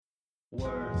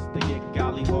Words, they get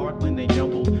golly hard when they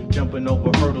jumble, jumping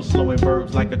over hurdles, slowing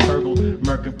verbs like a turtle,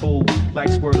 murking fool like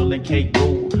Squirtle and Kate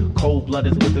Rule,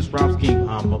 cold-blooded with this rhyme scheme,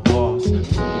 I'm a boss.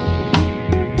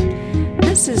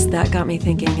 This is That Got Me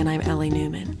Thinking, and I'm Ellie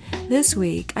Newman. This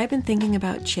week, I've been thinking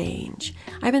about change.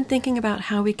 I've been thinking about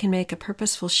how we can make a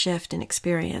purposeful shift in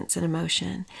experience and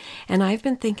emotion. And I've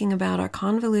been thinking about our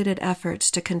convoluted efforts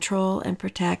to control and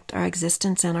protect our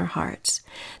existence and our hearts.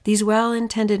 These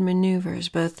well-intended maneuvers,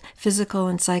 both physical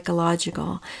and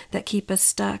psychological, that keep us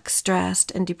stuck,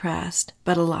 stressed, and depressed,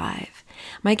 but alive.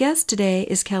 My guest today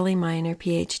is Kelly Miner,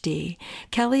 PhD.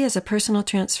 Kelly is a personal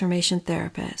transformation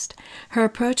therapist. Her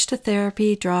approach to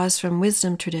therapy draws from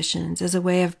wisdom traditions as a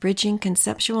way of bridging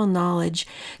conceptual knowledge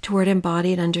toward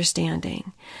embodied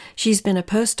understanding. She's been a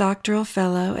postdoctoral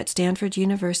fellow at Stanford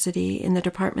University in the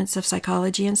departments of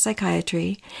psychology and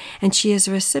psychiatry, and she is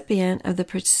a recipient of the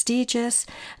prestigious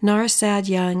Narsad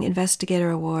Young Investigator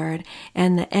Award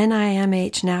and the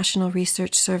NIMH National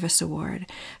Research Service Award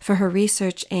for her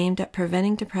research aimed at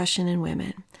preventing depression in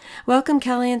women. Welcome,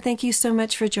 Kelly, and thank you so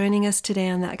much for joining us today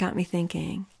on That Got Me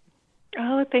Thinking.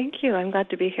 Oh, thank you. I'm glad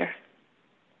to be here.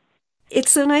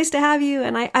 It's so nice to have you,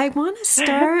 and I want to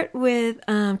start with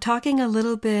talking a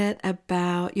little bit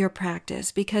about your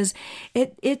practice, because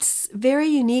it's very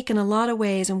unique in a lot of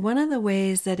ways, and one of the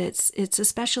ways that it's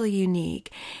especially unique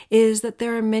is that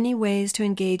there are many ways to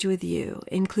engage with you,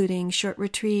 including short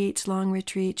retreats, long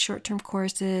retreats, short-term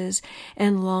courses,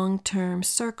 and long-term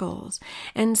circles.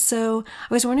 And so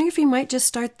I was wondering if you might just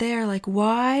start there, like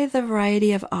why the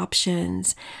variety of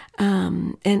options,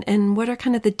 and what are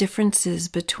kind of the differences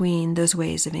between those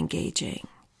ways of engaging?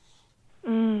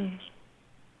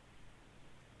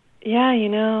 Yeah,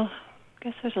 I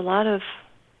guess there's a lot of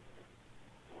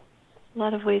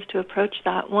ways to approach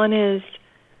that. One is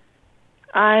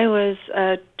I was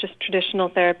a just traditional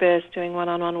therapist doing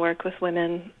one-on-one work with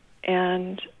women,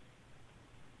 and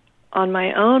on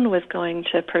my own was going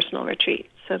to personal retreats.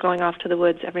 So going off to the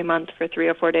woods every month for 3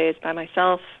 or 4 days by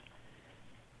myself,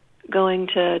 going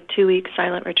to 2-week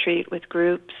silent retreat with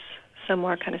groups, some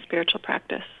more kind of spiritual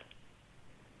practice.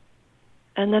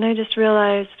 And then I just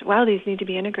realized, wow, these need to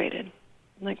be integrated.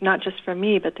 Like not just for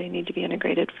me, but they need to be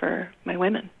integrated for my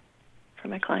women, for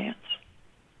my clients.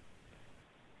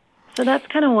 So that's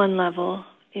kind of one level.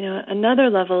 Another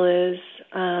level is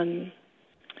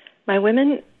my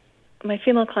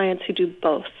female clients who do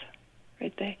both,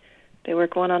 right? They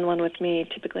work one-on-one with me,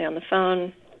 typically on the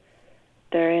phone.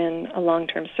 They're in a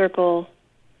long-term circle,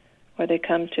 or they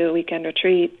come to a weekend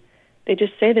retreat. They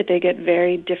just say that they get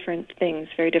very different things,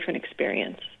 very different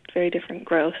experience, very different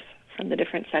growth from the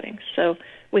different settings. So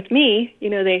with me,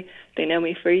 they know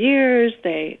me for years.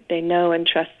 They know and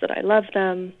trust that I love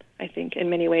them. I think in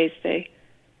many ways they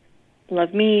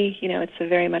love me. It's a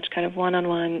very much kind of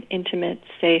one-on-one, intimate,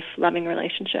 safe, loving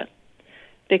relationship.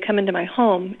 They come into my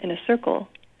home in a circle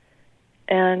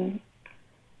and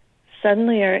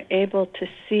suddenly are able to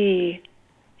see,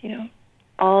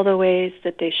 all the ways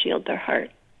that they shield their heart.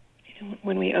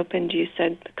 When we opened, you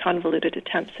said the convoluted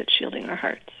attempts at shielding our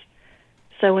hearts.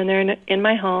 So when they're in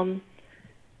my home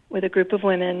with a group of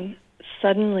women,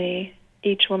 suddenly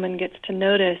each woman gets to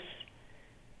notice,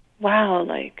 wow,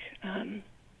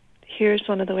 here's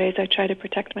one of the ways I try to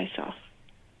protect myself.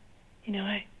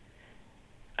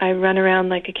 I run around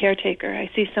like a caretaker.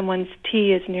 I see someone's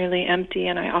tea is nearly empty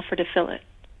and I offer to fill it,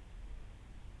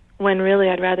 when really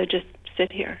I'd rather just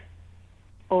sit here.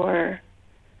 Or,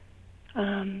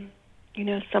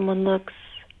 someone looks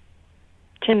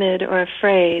timid or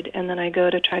afraid, and then I go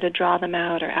to try to draw them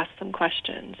out or ask them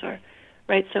questions.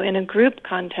 Right? So in a group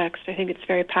context, I think it's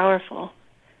very powerful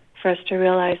for us to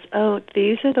realize,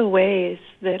 these are the ways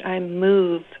that I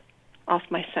move off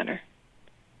my center.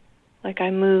 Like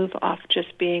I move off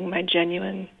just being my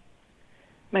genuine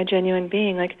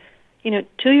being.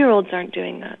 2-year-olds aren't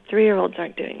doing that. 3-year-olds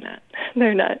aren't doing that.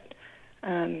 They're not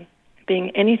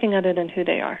being anything other than who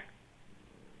they are.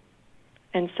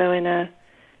 And so in a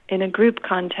group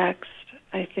context,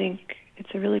 I think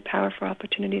it's a really powerful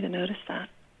opportunity to notice that.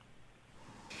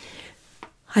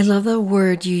 I love the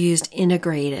word you used,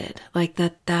 integrated. Like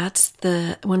that's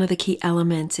one of the key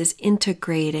elements is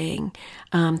integrating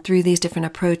through these different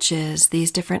approaches, these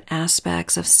different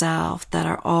aspects of self that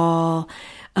are all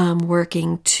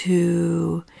working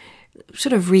to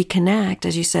sort of reconnect,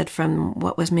 as you said, from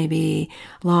what was maybe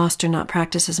lost or not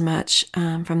practiced as much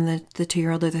from the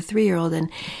 2-year-old or the 3-year-old.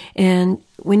 And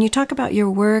when you talk about your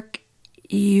work,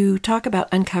 you talk about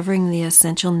uncovering the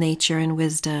essential nature and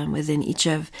wisdom within each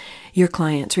of your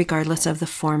clients, regardless of the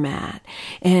format.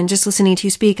 And just listening to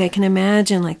you speak, I can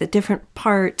imagine like the different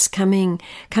parts coming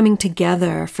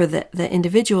together for the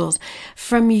individuals.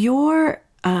 From your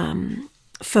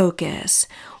focus,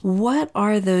 what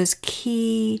are those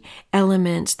key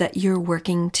elements that you're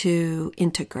working to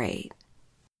integrate?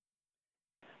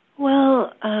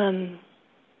 Well,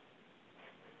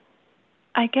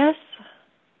 I guess,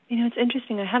 it's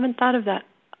interesting. I haven't thought of that.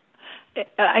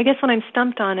 I guess what I'm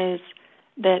stumped on is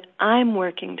that I'm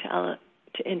working to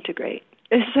integrate.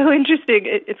 It's so interesting.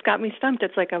 It's got me stumped.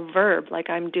 It's like a verb, like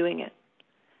I'm doing it,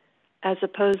 as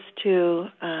opposed to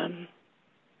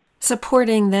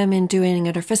supporting them in doing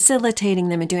it or facilitating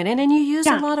them in doing it. And you use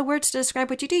a lot of words to describe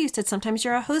what you do. You said sometimes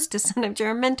you're a hostess, sometimes you're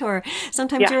a mentor,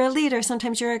 sometimes you're a leader,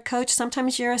 sometimes you're a coach,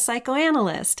 sometimes you're a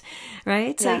psychoanalyst,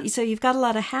 right? So you've got a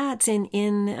lot of hats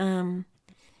in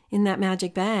that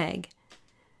magic bag.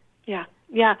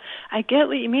 Yeah. I get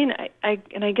what you mean. I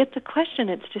get the question.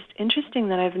 It's just interesting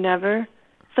that it's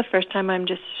the first time I'm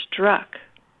just struck.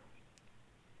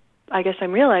 I guess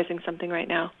I'm realizing something right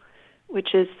now,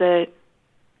 which is that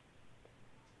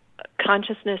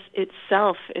consciousness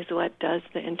itself is what does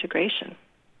the integration.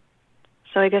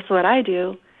 So I guess what I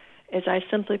do is I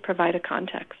simply provide a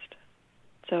context.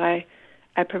 So I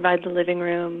provide the living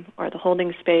room or the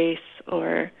holding space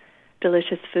or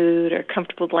delicious food or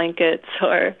comfortable blankets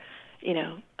or,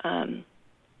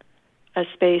 a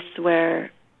space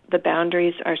where the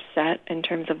boundaries are set in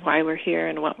terms of why we're here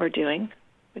and what we're doing,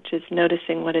 which is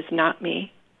noticing what is not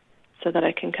me so that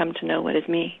I can come to know what is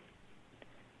me.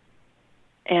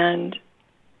 And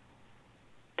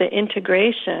the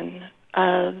integration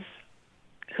of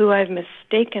who I've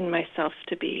mistaken myself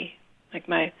to be, like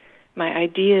my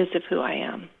ideas of who I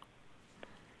am,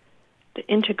 the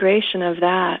integration of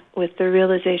that with the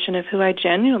realization of who I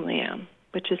genuinely am,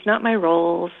 which is not my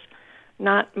roles,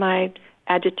 not my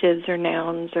adjectives or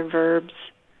nouns or verbs.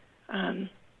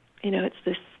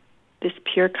 It's this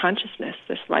pure consciousness,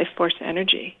 this life force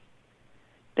energy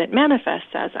that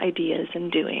manifests as ideas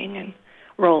and doing and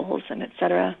roles and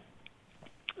etc.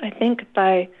 I think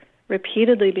by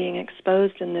repeatedly being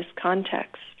exposed in this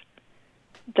context,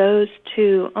 those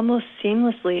two almost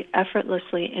seamlessly,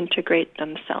 effortlessly integrate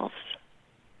themselves.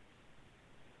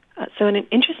 So in an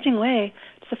interesting way,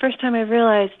 it's the first time I've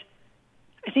realized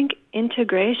I think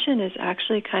integration is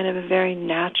actually kind of a very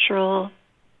natural,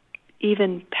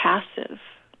 even passive,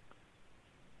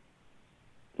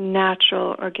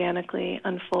 natural, organically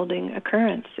unfolding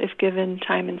occurrence if given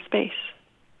time and space.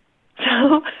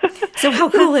 So how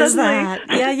cool is that?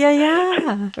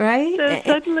 Yeah. Right? So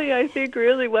suddenly I think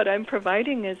really what I'm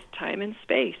providing is time and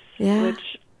space,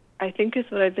 which I think is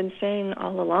what I've been saying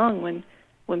all along when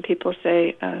people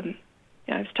say, I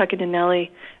was talking to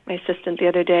Nellie, my assistant, the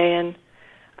other day, and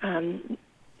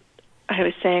I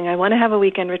was saying I want to have a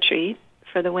weekend retreat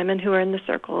for the women who are in the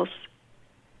circles,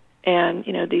 and,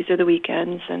 these are the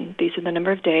weekends, and these are the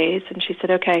number of days. And she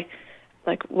said, okay,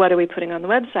 like, what are we putting on the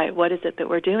website? What is it that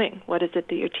we're doing? What is it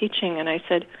that you're teaching? And I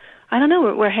said, I don't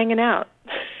know, we're hanging out.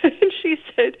 And she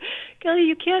said, Kelly,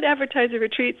 you can't advertise a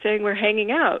retreat saying we're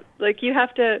hanging out. Like, you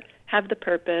have to have the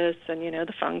purpose and,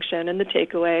 the function and the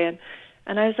takeaway.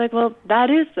 And I was like, well, that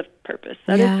is the purpose.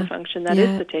 That is the function. That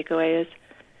is the takeaway is,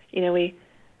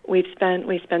 we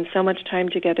spend so much time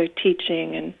together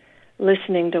teaching and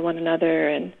listening to one another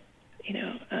and,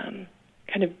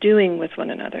 kind of doing with one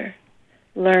another,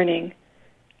 learning.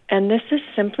 And this is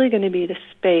simply going to be the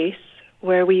space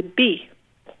where we be.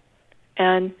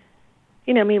 And,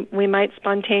 we might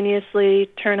spontaneously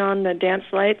turn on the dance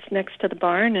lights next to the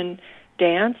barn and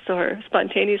dance, or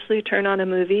spontaneously turn on a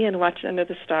movie and watch Under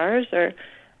the Stars, or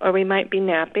we might be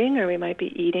napping, or we might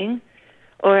be eating,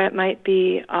 or it might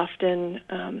be often,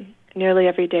 nearly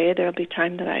every day, there'll be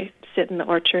time that I sit in the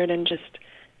orchard and just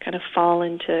kind of fall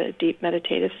into a deep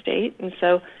meditative state. And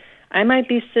so I might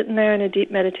be sitting there in a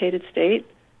deep meditative state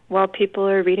while people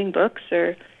are reading books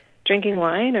or drinking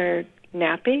wine or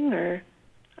napping, or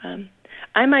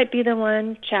I might be the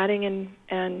one chatting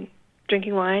and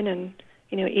drinking wine and,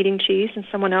 eating cheese, and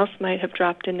someone else might have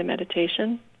dropped into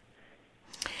meditation.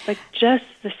 Like just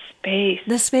the space.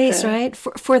 The space, right?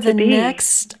 For the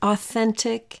next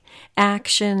authentic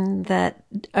action that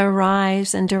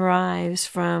arrives and derives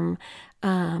from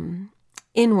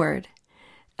inward.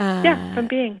 From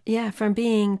being. Yeah, from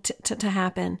being to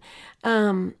happen.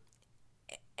 And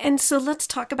so let's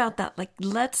talk about that. Like,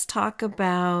 let's talk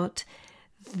about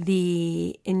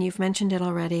and you've mentioned it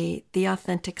already, the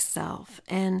authentic self.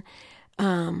 And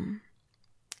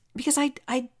because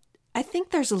I think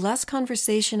there's less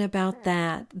conversation about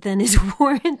that than is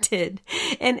warranted,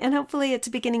 and hopefully it's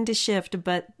beginning to shift.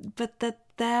 But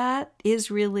that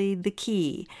is really the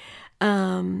key,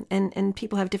 and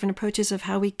people have different approaches of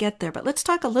how we get there. But let's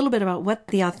talk a little bit about what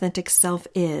the authentic self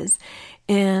is,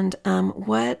 and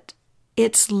what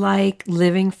it's like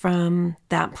living from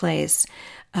that place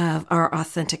of our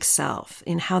authentic self,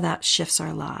 and how that shifts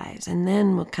our lives, and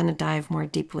then we'll kind of dive more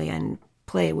deeply and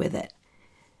play with it.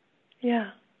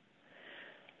 Yeah.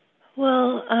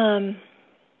 Well,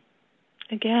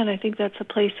 again, I think that's a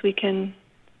place we can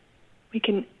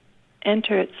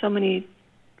enter at so many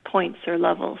points or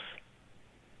levels.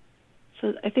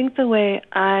 So I think the way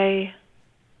I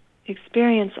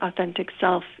experience authentic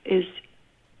self is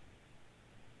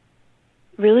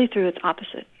really through its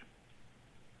opposite.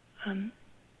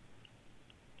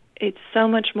 It's so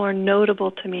much more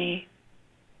notable to me,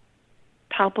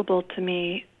 palpable to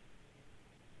me,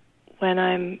 when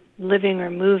I'm living or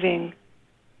moving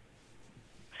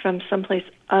from someplace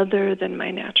other than my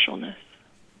naturalness.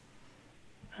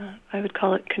 I would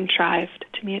call it contrived.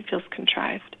 To me, it feels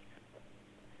contrived.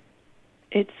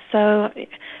 It's so...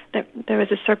 There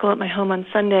was a circle at my home on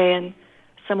Sunday, and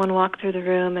someone walked through the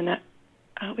room, and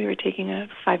we were taking a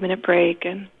 5-minute break,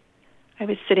 and I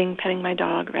was sitting, petting my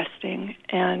dog, resting,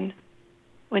 and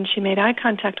when she made eye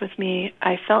contact with me,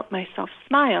 I felt myself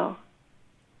smile.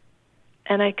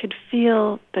 And I could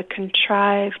feel the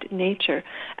contrived nature.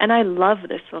 And I love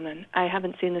this woman. I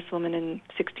haven't seen this woman in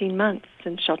 16 months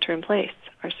since Shelter in Place.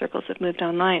 Our circles have moved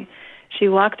online. She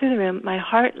walked through the room. My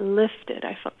heart lifted.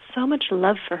 I felt so much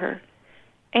love for her.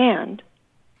 And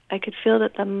I could feel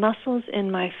that the muscles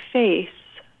in my face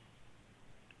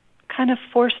kind of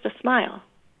forced a smile.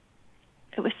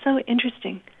 It was so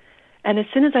interesting. And as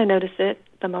soon as I noticed it,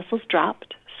 the muscles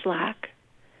dropped, slack.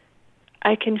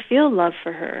 I can feel love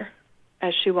for her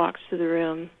as she walks through the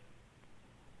room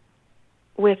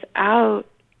without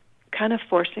kind of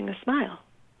forcing a smile.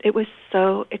 It was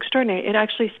so extraordinary. It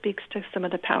actually speaks to some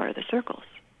of the power of the circles,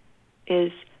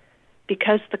 is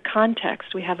because the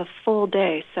context, we have a full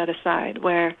day set aside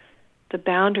where the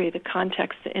boundary, the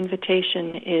context, the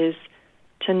invitation is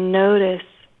to notice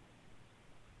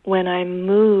when I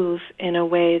move in a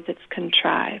way that's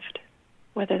contrived,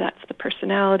 whether that's the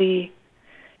personality.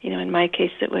 In my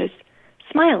case it was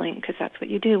smiling, because that's what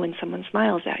you do when someone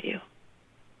smiles at you.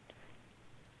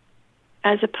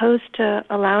 As opposed to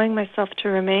allowing myself to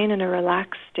remain in a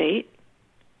relaxed state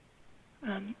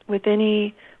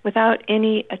without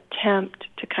any attempt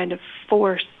to kind of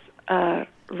force a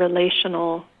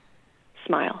relational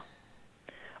smile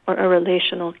or a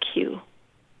relational cue.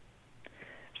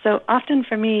 So often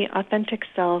for me, authentic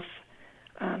self,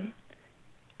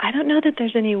 I don't know that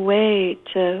there's any way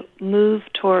to move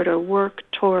toward or work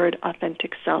toward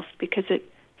authentic self, because it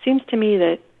seems to me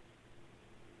that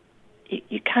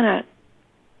you kind of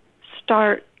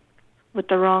start with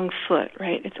the wrong foot,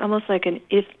 right? It's almost like an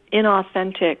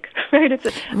inauthentic, right? It's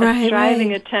a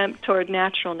striving attempt toward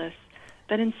naturalness.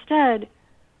 But instead,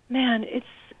 man, it's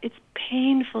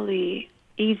painfully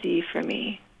easy for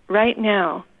me. Right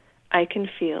now, I can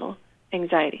feel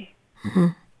anxiety. Mm-hmm.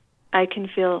 I can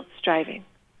feel striving.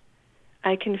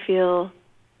 I can feel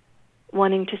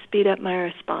wanting to speed up my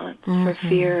response for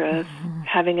fear of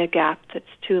having a gap that's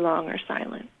too long or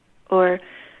silent. Or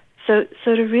so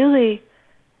to really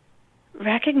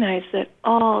recognize that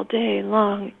all day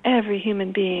long, every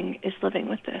human being is living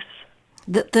with this.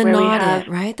 The not it,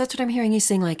 right? That's what I'm hearing you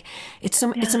saying. Like it's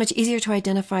so much easier to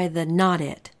identify the not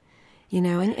it,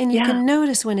 and you can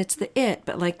notice when it's the it,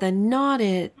 but like the not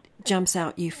it jumps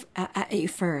out at you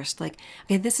first. Like,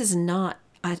 okay, this is not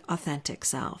authentic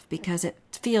self, because it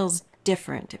feels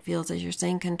different. It feels, as you're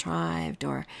saying, contrived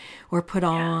or put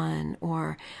on,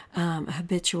 or a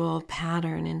habitual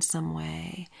pattern in some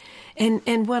way.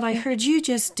 And what I heard you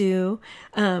just do,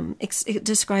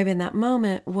 describe in that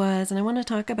moment was, and I want to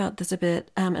talk about this a bit,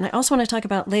 and I also want to talk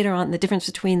about later on the difference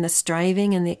between the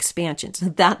striving and the expansion. So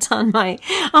that's on my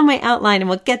outline, and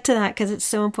we'll get to that because it's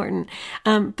so important.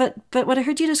 But what I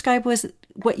heard you describe was,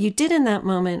 what you did in that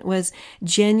moment was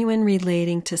genuine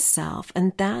relating to self.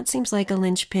 And that seems like a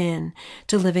linchpin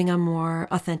to living a more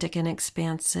authentic and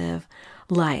expansive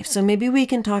life. So maybe we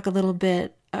can talk a little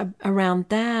bit around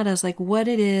that, as like what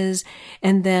it is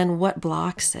and then what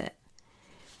blocks it.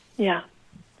 Yeah.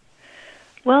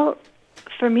 Well,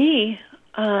 for me,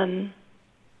 I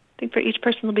think for each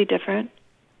person will be different.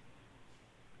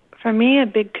 For me, a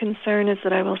big concern is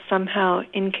that I will somehow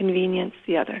inconvenience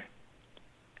the other.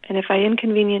 And if I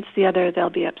inconvenience the other, they'll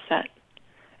be upset.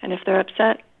 And if they're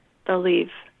upset, they'll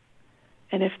leave.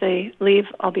 And if they leave,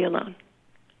 I'll be alone.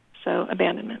 So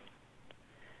abandonment.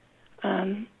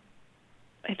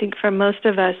 I think for most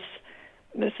of us,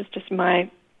 this is just my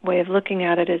way of looking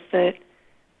at it, is that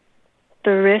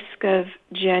the risk of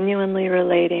genuinely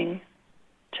relating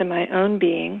to my own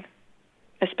being,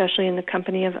 especially in the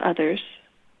company of others,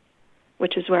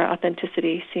 which is where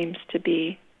authenticity seems to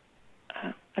be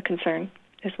a concern,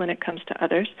 is when it comes to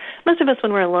others. Most of us,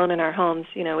 when we're alone in our homes,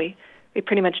 we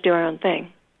pretty much do our own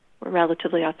thing. We're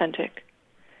relatively authentic.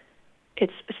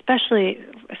 It's especially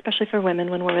for women,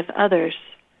 when we're with others,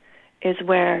 is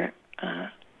where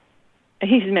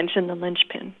he's mentioned the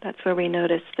linchpin. That's where we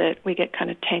notice that we get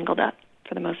kind of tangled up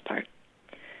for the most part.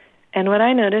 And what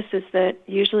I notice is that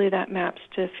usually that maps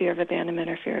to fear of abandonment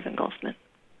or fear of engulfment.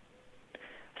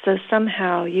 So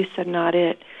somehow, you said not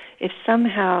it, if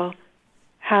somehow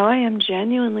how I am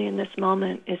genuinely in this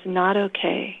moment is not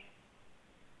okay,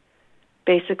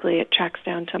 basically it tracks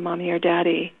down to mommy or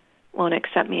daddy won't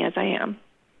accept me as I am.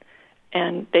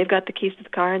 And they've got the keys to the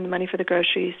car and the money for the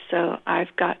groceries, so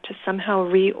I've got to somehow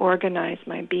reorganize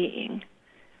my being,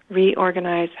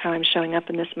 reorganize how I'm showing up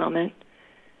in this moment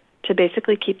to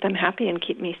basically keep them happy and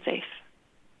keep me safe.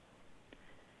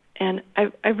 And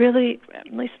I really,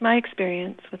 at least my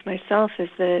experience with myself, is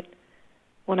that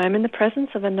when I'm in the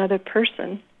presence of another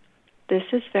person, this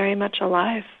is very much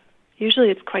alive.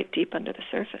 Usually it's quite deep under the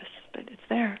surface, but it's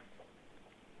there.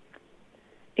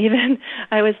 Even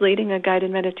I was leading a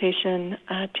guided meditation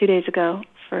 2 days ago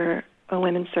for a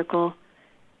women's circle,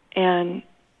 and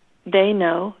they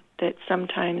know that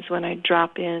sometimes when I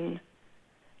drop in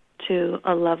to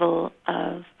a level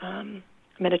of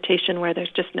meditation where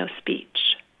there's just no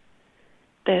speech,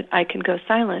 that I can go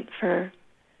silent for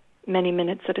many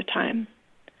minutes at a time.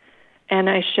 And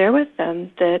I share with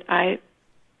them that I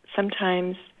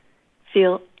sometimes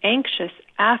feel anxious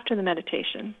after the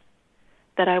meditation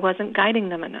that I wasn't guiding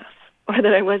them enough, or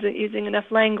that I wasn't using enough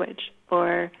language,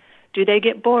 or do they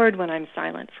get bored when I'm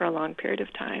silent for a long period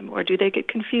of time, or do they get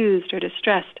confused or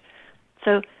distressed?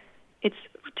 So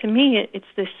to me, it's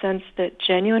this sense that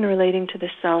genuine relating to the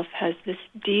self has this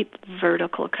deep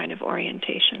vertical kind of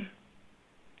orientation.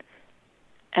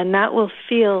 And that will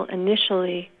feel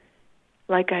initially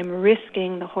like I'm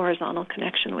risking the horizontal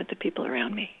connection with the people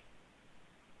around me.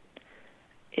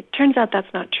 It turns out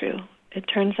that's not true. It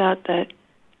turns out that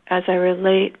as I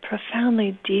relate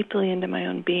profoundly, deeply into my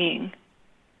own being,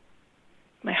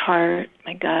 my heart,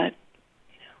 my gut,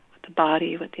 what the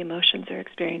body, what the emotions are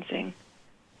experiencing,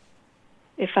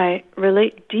 if I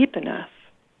relate deep enough,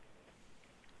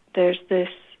 there's this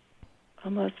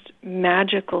almost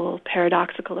magical,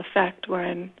 paradoxical effect where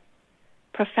I'm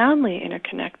profoundly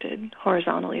interconnected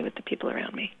horizontally with the people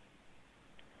around me.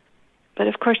 But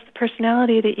of course, the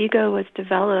personality, the ego, was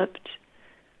developed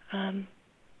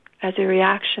as a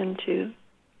reaction to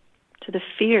the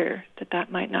fear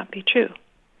that might not be true.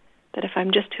 That if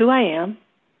I'm just who I am,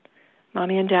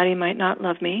 mommy and daddy might not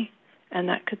love me, and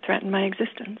that could threaten my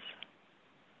existence.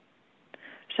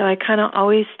 So I kind of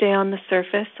always stay on the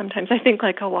surface. Sometimes I think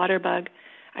like a water bug.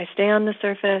 I stay on the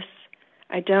surface.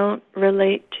 I don't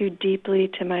relate too deeply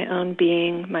to my own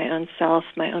being, my own self,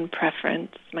 my own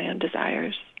preference, my own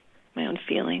desires, my own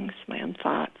feelings, my own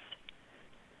thoughts.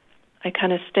 I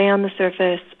kind of stay on the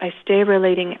surface. I stay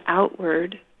relating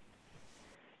outward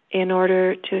in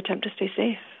order to attempt to stay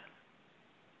safe,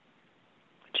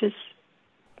 which is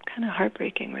kind of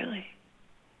heartbreaking, really.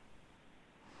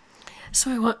 So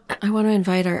I want to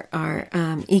invite our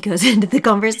egos into the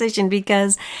conversation,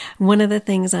 because one of the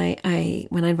things when I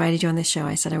invited you on this show,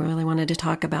 I said I really wanted to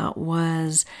talk about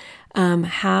was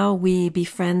how we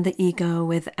befriend the ego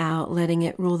without letting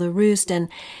it rule the roost. And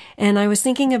I was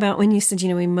thinking about when you said,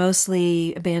 we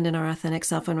mostly abandon our authentic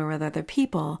self when we're with other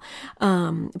people.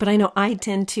 But I know I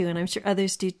tend to, and I'm sure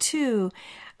others do too.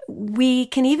 We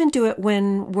can even do it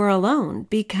when we're alone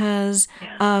because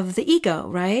of the ego,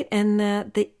 right? And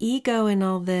that the ego in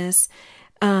all this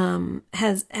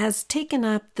has taken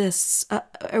up this,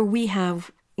 or we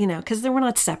have, because we're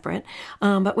not separate,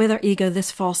 but with our ego,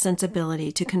 this false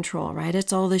sensibility to control, right?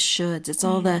 It's all the shoulds. It's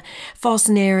all the false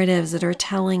narratives that are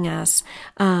telling us,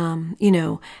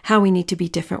 how we need to be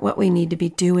different, what we need to be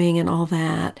doing and all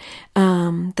that.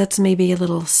 That's maybe a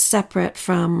little separate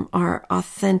from our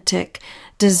authentic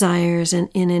desires in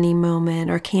any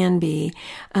moment, or can be,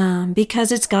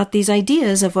 because it's got these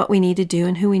ideas of what we need to do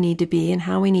and who we need to be and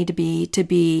how we need to be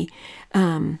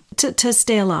to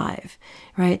stay alive,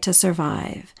 right? To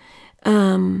survive.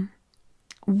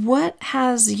 What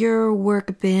has your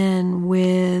work been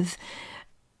with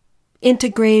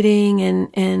integrating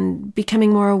and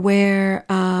becoming more aware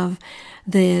of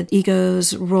the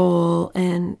ego's role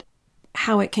and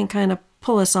how it can kind of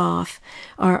pull us off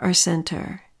our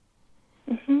center?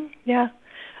 Mm-hmm. Yeah.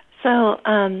 So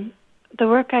the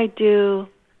work I do,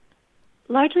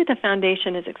 largely the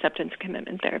foundation is acceptance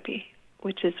commitment therapy,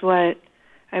 which is what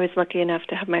I was lucky enough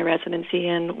to have my residency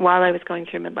in while I was going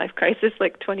through midlife crisis,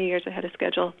 like 20 years ahead of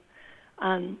schedule.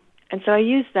 And so I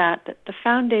use that the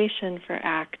foundation for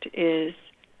ACT is,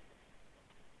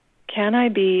 can I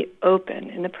be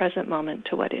open in the present moment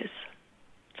to what is?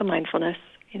 So mindfulness,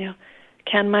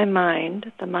 Can my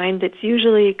mind, the mind that's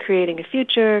usually creating a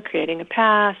future, creating a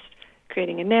past,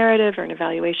 creating a narrative or an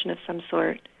evaluation of some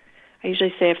sort, I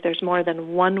usually say if there's more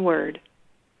than one word,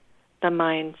 the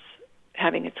mind's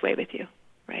having its way with you,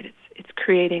 right? It's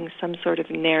creating some sort of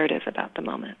narrative about the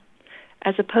moment,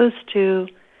 as opposed to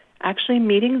actually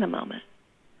meeting the moment,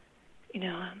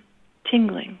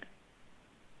 tingling,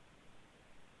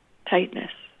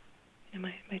 tightness.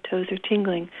 My toes are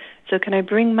tingling. So can I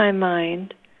bring my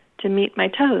mind to meet my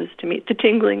toes, to meet the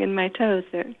tingling in my toes?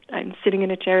 I'm sitting in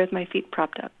a chair with my feet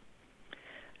propped up.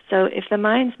 So if the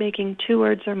mind's making 2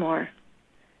 words or more,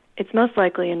 it's most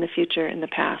likely in the future, in the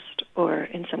past, or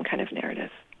in some kind of narrative,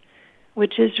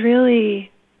 which is really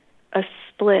a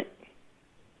split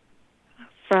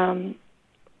from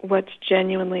what's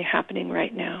genuinely happening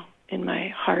right now in my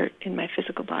heart, in my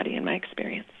physical body, in my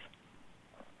experience.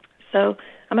 So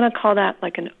I'm going to call that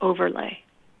like an overlay.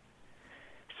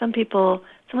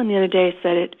 Someone the other day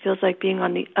said it feels like being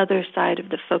on the other side of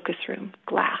the focus room,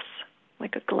 glass,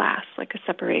 like a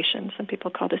separation. Some people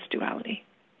call this duality.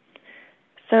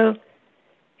 So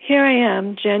here I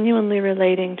am, genuinely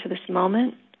relating to this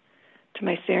moment, to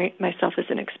myself as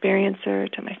an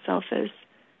experiencer, to myself as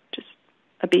just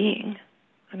a being,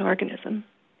 an organism.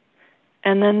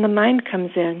 And then the mind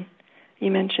comes in. You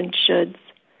mentioned shoulds.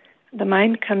 The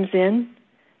mind comes in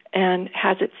and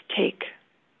has its take,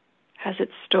 has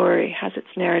its story, has its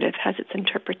narrative, has its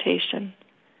interpretation.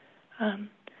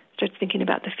 Starts thinking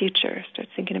about the future,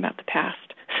 starts thinking about the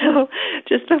past. So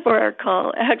just before our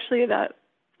call, actually about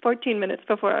 14 minutes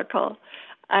before our call,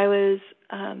 I was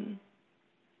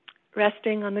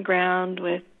resting on the ground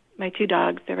with my 2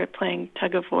 dogs. They were playing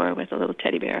tug of war with a little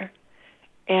teddy bear.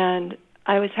 And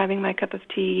I was having my cup of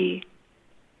tea,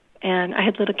 and I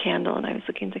had lit a candle, and I was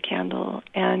looking at the candle,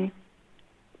 and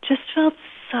just felt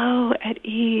so at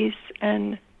ease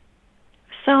and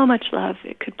so much love.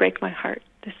 It could break my heart.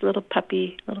 This little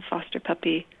puppy, little foster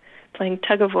puppy, playing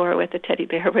tug of war with a teddy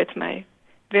bear with my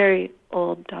very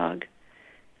old dog.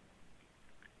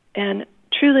 And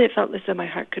truly it felt as though my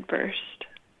heart could burst.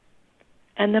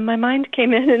 And then my mind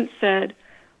came in and said,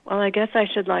 well, I guess I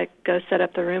should go set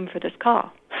up the room for this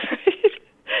call.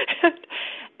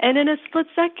 And in a split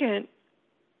second,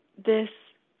 this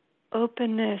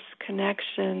openness,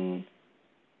 connection,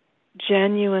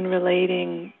 genuine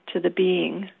relating to the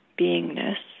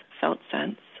beingness, felt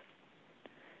sense,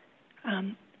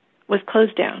 was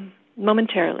closed down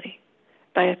momentarily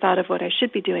by a thought of what I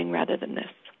should be doing rather than this,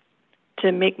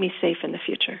 to make me safe in the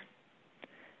future.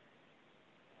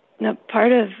 Now,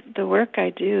 part of the work I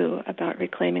do about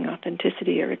reclaiming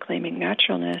authenticity or reclaiming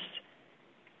naturalness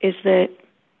is that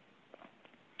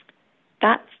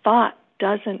thought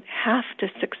doesn't have to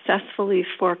successfully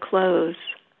foreclose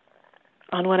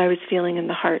on what I was feeling in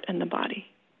the heart and the body.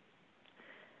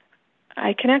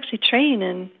 I can actually train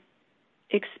in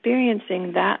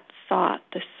experiencing that thought,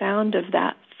 the sound of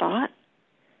that thought,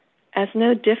 as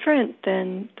no different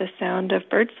than the sound of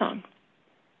birdsong,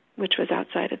 which was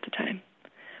outside at the time,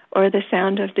 or the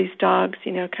sound of these dogs,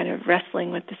 kind of wrestling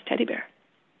with this teddy bear.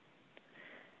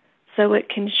 So what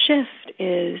can shift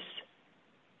is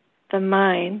the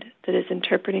mind that is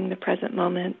interpreting the present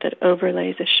moment, that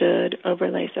overlays a should,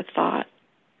 overlays a thought.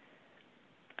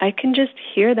 I can just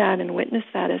hear that and witness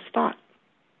that as thought.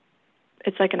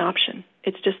 It's like an option.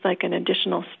 It's just like an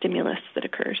additional stimulus that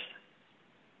occurs.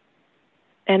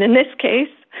 And in this case,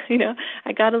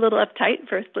 I got a little uptight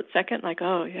for a split second, like,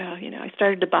 oh, yeah, I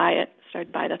started to buy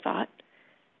the thought.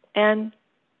 And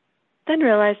then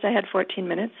realized I had 14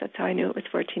 minutes. That's how I knew it was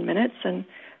 14 minutes, and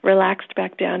relaxed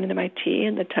back down into my tea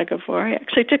and the tug of war. I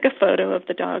actually took a photo of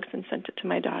the dogs and sent it to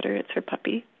my daughter. It's her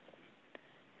puppy.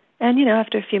 And,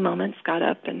 after a few moments, got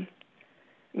up and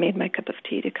made my cup of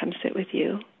tea to come sit with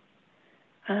you.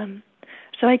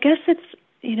 So I guess it's,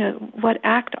 what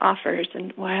ACT offers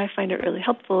and why I find it really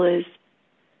helpful is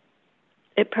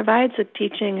it provides a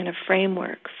teaching and a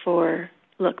framework for,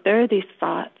 look, there are these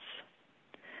thoughts.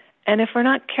 And if we're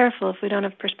not careful, if we don't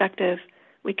have perspective,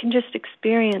 we can just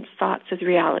experience thoughts as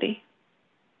reality.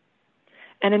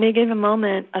 And in any given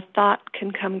moment, a thought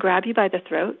can come grab you by the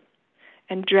throat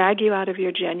and drag you out of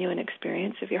your genuine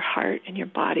experience of your heart and your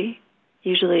body,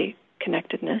 usually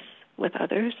connectedness with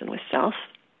others and with self,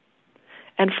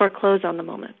 and foreclose on the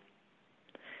moment.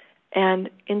 And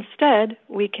instead,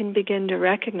 we can begin to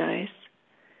recognize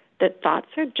that thoughts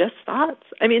are just thoughts.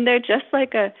 I mean, they're just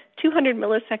like a 200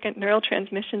 millisecond neural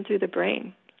transmission through the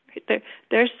brain.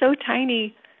 They're so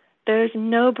tiny, there's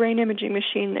no brain imaging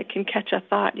machine that can catch a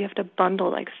thought. You have to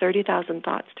bundle like 30,000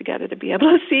 thoughts together to be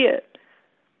able to see it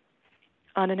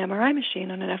on an MRI machine,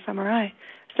 on an fMRI.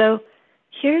 So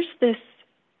here's this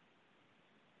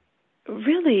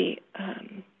really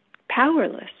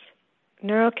powerless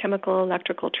neurochemical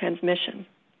electrical transmission,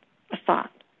 a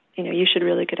thought. You should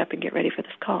really get up and get ready for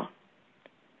this call.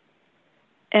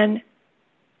 And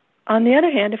on the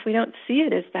other hand, if we don't see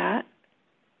it as that,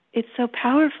 it's so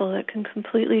powerful it can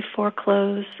completely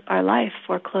foreclose our life,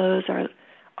 foreclose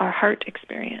our heart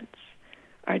experience,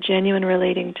 our genuine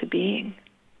relating to being,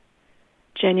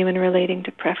 genuine relating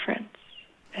to preference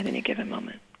at any given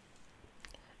moment.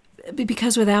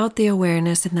 Because without the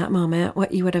awareness in that moment,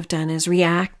 what you would have done is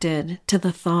reacted to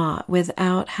the thought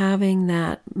without having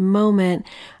that moment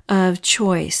of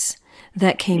choice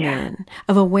that came in,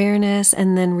 of awareness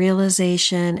and then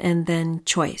realization and then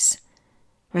choice,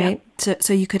 right? Yep.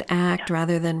 So you could act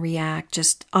rather than react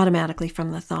just automatically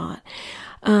from the thought.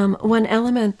 One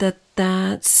element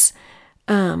that's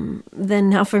then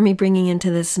now for me bringing into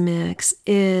this mix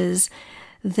is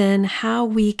then how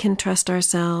we can trust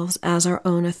ourselves as our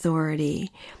own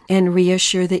authority and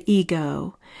reassure the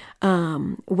ego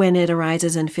when it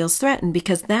arises and feels threatened,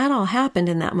 because that all happened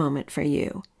in that moment for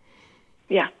you.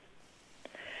 Yeah.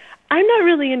 I'm not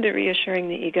really into reassuring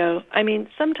the ego. I mean,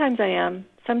 sometimes I am.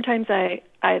 Sometimes I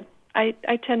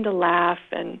tend to laugh,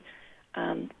 and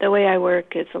the way I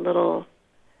work is a little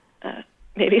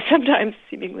maybe sometimes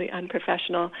seemingly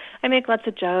unprofessional. I make lots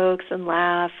of jokes and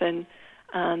laugh and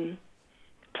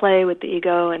play with the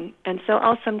ego, and so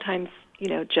I'll sometimes,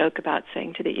 joke about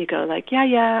saying to the ego, like,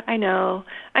 yeah, I know,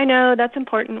 that's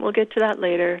important, we'll get to that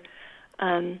later.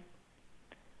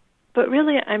 But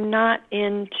really, I'm not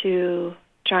into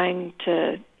trying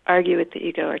to argue with the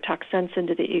ego or talk sense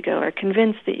into the ego or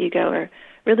convince the ego or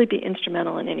really be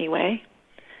instrumental in any way.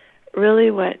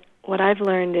 Really what I've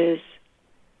learned is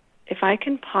if I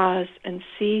can pause and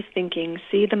see thinking,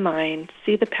 see the mind,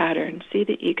 see the pattern, see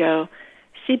the ego,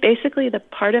 see basically the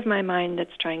part of my mind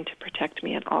that's trying to protect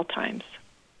me at all times,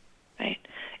 right?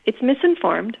 It's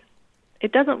misinformed.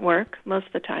 It doesn't work most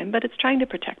of the time, but it's trying to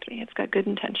protect me. It's got good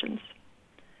intentions.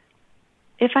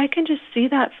 If I can just see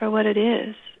that for what it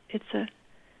is, it's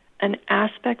an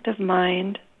aspect of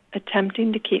mind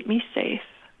attempting to keep me safe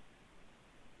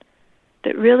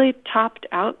that really topped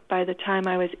out by the time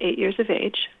I was 8 years of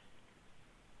age,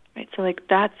 right? So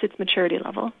that's its maturity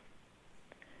level.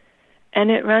 And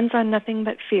it runs on nothing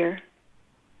but fear.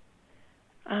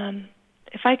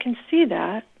 If I can see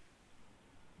that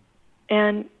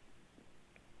and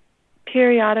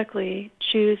periodically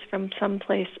choose from some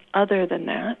place other than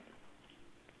that,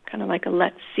 kind of like a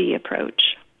let's see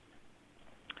approach,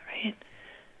 right?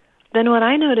 Then what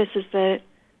I notice is that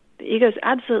the ego is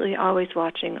absolutely always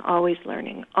watching, always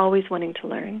learning, always wanting to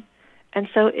learn. And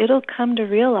so it'll come to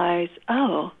realize,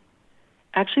 oh,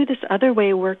 actually this other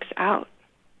way works out.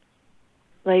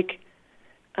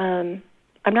 I'm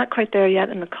not quite there yet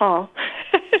in the call.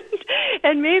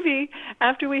 And maybe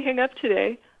after we hang up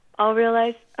today, I'll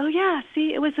realize, oh yeah,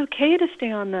 see, it was okay to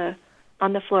stay on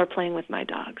the floor playing with my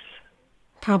dogs.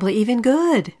 Probably even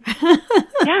good.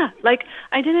 Yeah,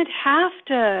 I didn't have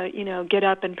to, get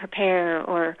up and prepare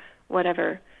or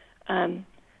whatever.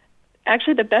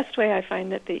 Actually, the best way I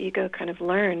find that the ego kind of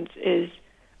learns is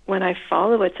when I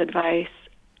follow its advice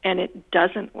and it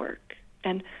doesn't work.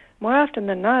 And more often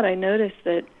than not, I notice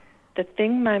that the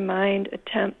thing my mind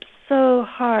attempts so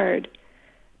hard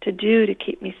to do to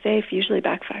keep me safe usually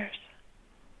backfires.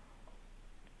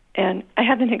 And I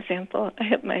have an example. I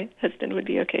hope my husband would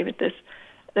be okay with this.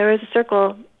 There was a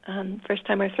circle, first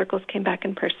time our circles came back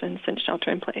in person since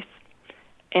shelter in place.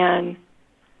 And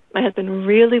my husband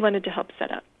really wanted to help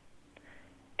set up.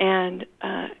 And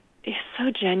he's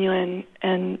so genuine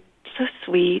and so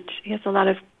sweet. He has a lot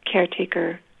of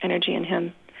caretaker energy in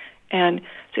him. And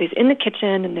so he's in the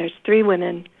kitchen, and there's 3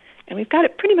 women, and we've got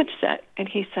it pretty much set. And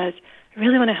he says, I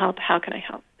really want to help. How can I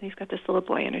help? And he's got this little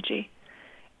boy energy.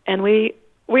 And we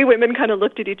women kind of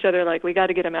looked at each other like, we got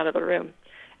to get him out of the room.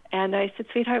 And I said,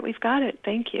 sweetheart, we've got it.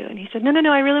 Thank you. And he said, no,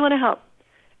 I really want to help.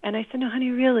 And I said, no,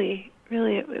 honey, really,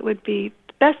 it would be,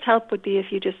 the best help would be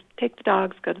if you just take the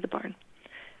dogs, go to the barn.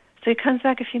 So he comes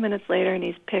back a few minutes later, and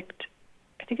he's picked,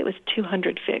 I think it was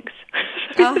 200 figs.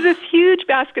 This huge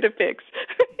basket of figs.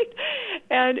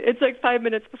 And it's 5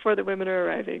 minutes before the women are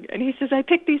arriving. And he says, I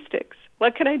picked these figs.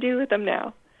 What can I do with them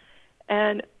now?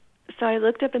 And so I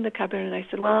looked up in the cupboard, and I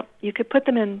said, well, you could put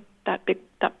them in that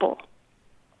bowl.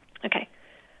 Okay.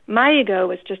 My ego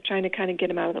was just trying to kind of get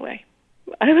him out of the way.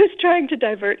 I was trying to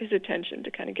divert his attention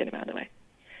to kind of get him out of the way.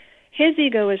 His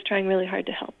ego was trying really hard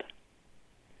to help.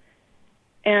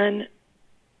 And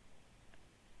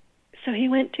so he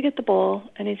went to get the bowl,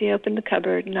 and as he opened the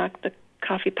cupboard, knocked the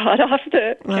coffee pot off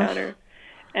the counter,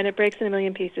 and it breaks in a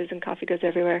million pieces, and coffee goes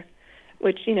everywhere,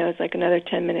 which, is like another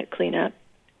 10-minute cleanup.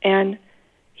 And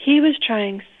he was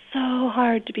trying so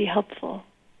hard to be helpful,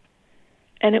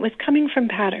 and it was coming from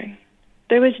pattern.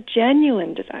 There was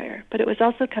genuine desire, but it was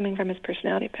also coming from his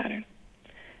personality pattern.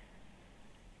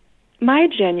 My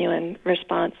genuine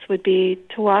response would be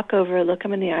to walk over, look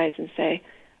him in the eyes, and say,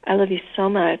 I love you so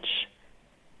much,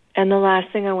 and the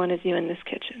last thing I want is you in this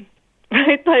kitchen.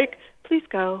 Right? Like, please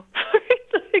go.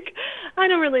 Like, I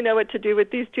don't really know what to do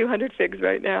with these 200 figs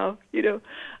right now,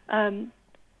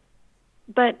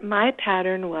 But my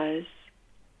pattern was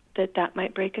that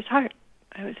might break his heart.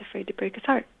 I was afraid to break his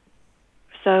heart.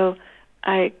 So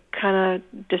I kind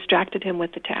of distracted him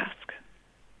with the task,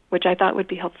 which I thought would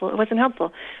be helpful. It wasn't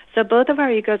helpful. So both of our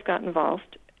egos got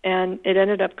involved, and it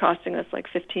ended up costing us like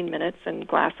 15 minutes and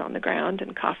glass on the ground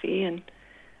and coffee, and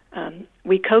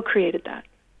we co-created that.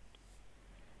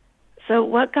 So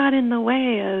what got in the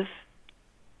way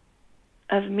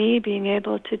of me being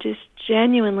able to just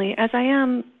genuinely, as I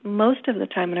am most of the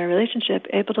time in our relationship,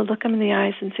 able to look him in the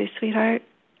eyes and say, sweetheart,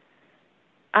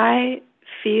 I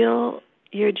feel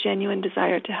your genuine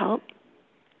desire to help,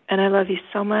 and I love you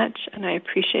so much, and I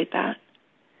appreciate that.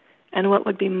 And what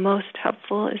would be most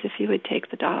helpful is if you would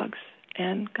take the dogs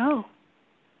and go.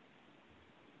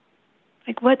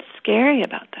 Like, what's scary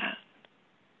about that?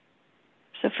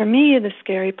 So for me, the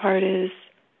scary part is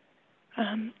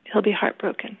he'll be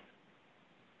heartbroken.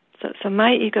 So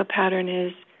my ego pattern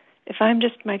is, if I'm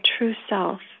just my true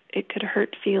self, it could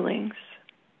hurt feelings.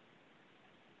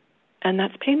 And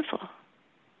that's painful.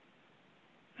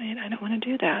 Right? I don't want to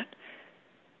do that.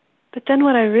 But then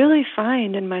what I really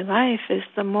find in my life is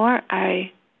the more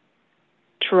I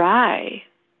try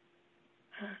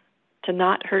to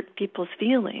not hurt people's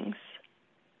feelings,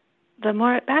 the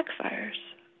more it backfires.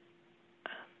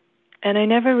 And I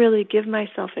never really give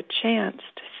myself a chance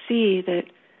to see that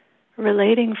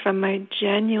relating from my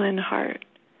genuine heart,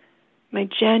 my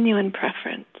genuine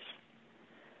preference,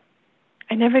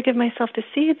 I never give myself to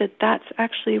see that that's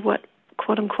actually what,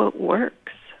 quote unquote, works.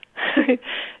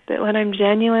 That when I'm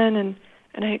genuine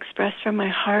and I express from my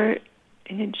heart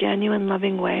in a genuine,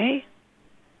 loving way,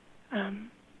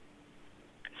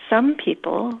 some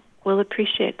people will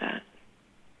appreciate that.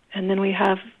 And then we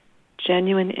have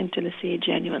genuine intimacy,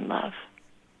 genuine love.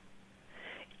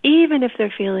 Even if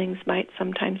their feelings might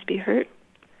sometimes be hurt,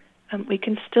 we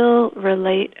can still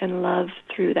relate and love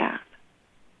through that.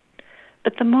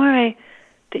 But the more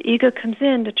the ego comes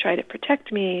in to try to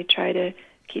protect me, try to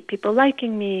keep people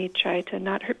liking me, try to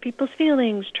not hurt people's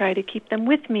feelings, try to keep them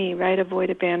with me, right? Avoid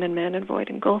abandonment, avoid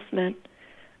engulfment.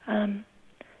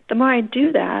 The more I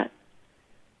do that,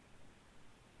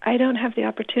 I don't have the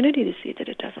opportunity to see that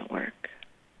it doesn't work.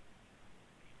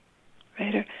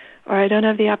 Right? Or I don't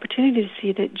have the opportunity to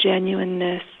see that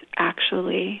genuineness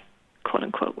actually, quote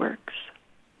unquote, works.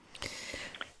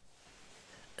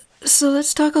 So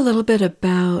let's talk a little bit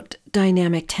about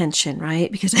dynamic tension,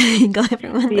 right? Because I think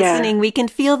everyone listening, we can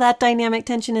feel that dynamic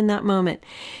tension in that moment.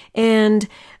 And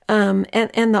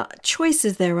the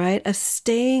choices there, right, of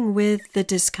staying with the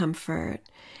discomfort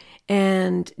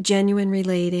and genuine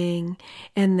relating,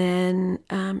 and then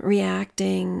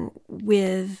reacting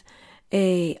with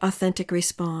a authentic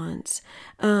response.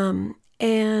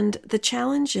 And the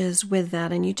challenges with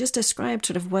that, and you just described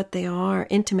sort of what they are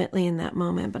intimately in that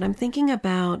moment, but I'm thinking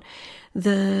about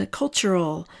the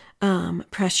cultural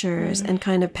pressures and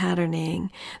kind of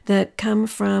patterning that come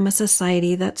from a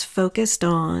society that's focused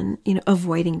on,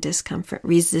 avoiding discomfort,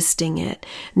 resisting it,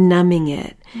 numbing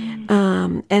it.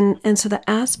 And so the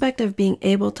aspect of being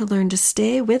able to learn to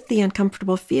stay with the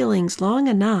uncomfortable feelings long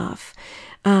enough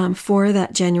for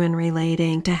that genuine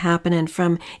relating to happen, and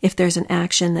from, if there's an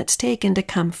action that's taken, to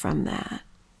come from that.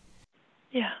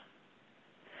 Yeah.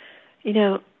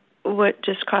 What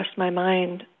just crossed my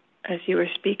mind as you were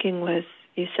speaking was,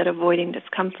 you said avoiding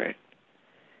discomfort.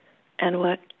 And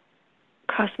what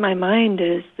crossed my mind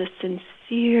is the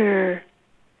sincere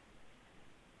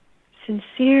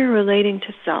relating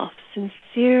to self,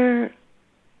 sincere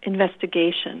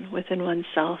investigation within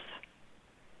oneself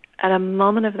at a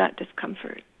moment of that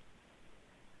discomfort,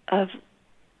 of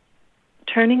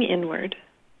turning inward.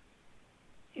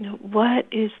 What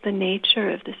is the nature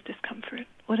of this discomfort?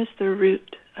 What is the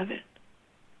root of it?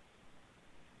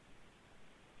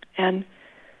 And,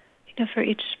 for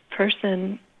each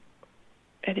person,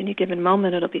 at any given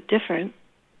moment, it'll be different.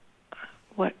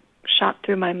 shot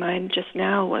through my mind just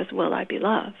now was, will I be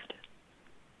loved?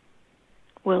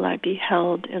 Will I be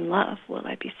held in love? Will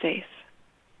I be safe?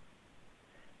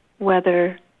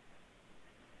 Whether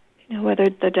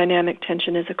the dynamic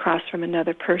tension is across from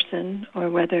another person,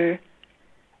 or whether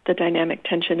the dynamic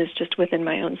tension is just within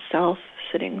my own self,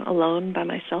 sitting alone by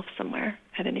myself somewhere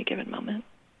at any given moment.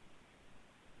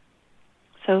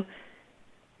 So,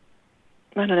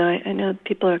 I don't know, I know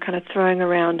people are kind of throwing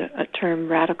around a term,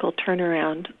 radical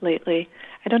turnaround, lately.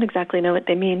 I don't exactly know what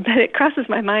they mean, but it crosses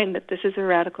my mind that this is a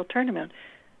radical turnaround.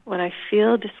 When I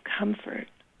feel discomfort,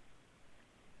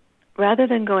 rather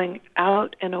than going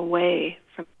out and away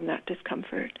from that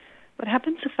discomfort, what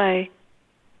happens if I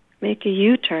make a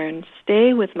U-turn,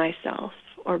 stay with myself,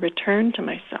 or return to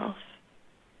myself,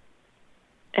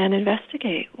 and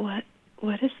investigate what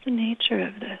is the nature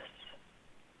of this?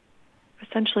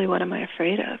 Essentially, what am I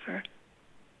afraid of, or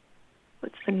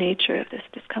what's the nature of this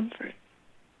discomfort?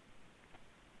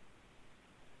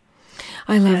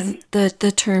 I love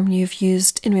the term you've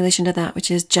used in relation to that,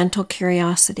 which is gentle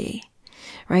curiosity,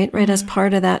 right? Right, as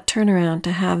part of that turnaround,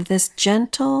 to have this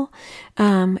gentle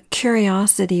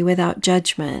curiosity without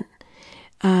judgment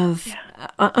of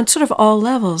on sort of all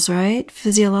levels, right?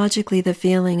 Physiologically, the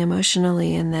feeling,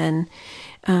 emotionally, and then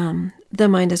the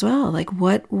mind as well. Like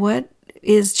what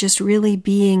is just really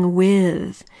being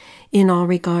with in all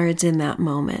regards in that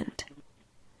moment.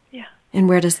 Yeah. And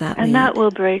where does that lead? And that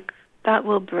will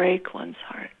break one's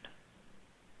heart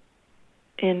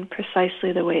in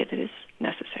precisely the way that is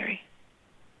necessary.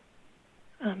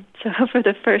 So for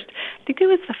the first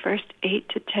 8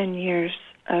 to 10 years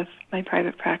of my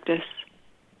private practice,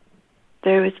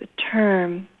 there was a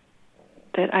term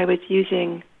that I was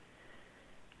using.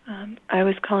 I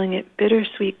was calling it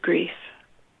bittersweet grief,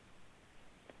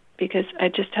 because I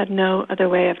just had no other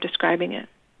way of describing it.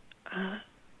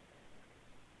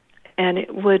 And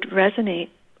it would resonate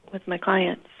with my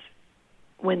clients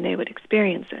when they would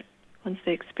experience it. Once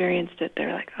they experienced it,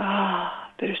 they're like,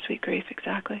 bittersweet grief,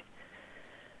 exactly.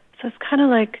 So it's kind of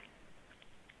like,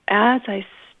 as I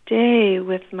stay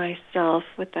with myself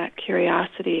with that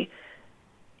curiosity,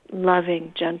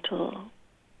 loving, gentle,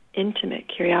 intimate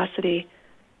curiosity,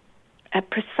 at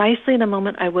precisely the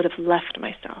moment I would have left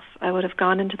myself, I would have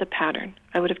gone into the pattern.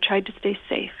 I would have tried to stay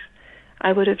safe.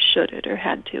 I would have shoulded or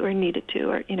had to or needed to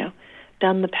or,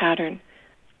 done the pattern.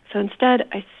 So instead,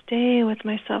 I stay with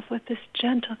myself with this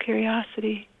gentle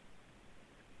curiosity.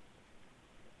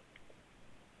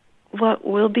 What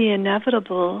will be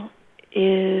inevitable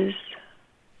is,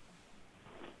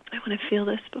 I want to feel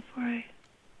this before I...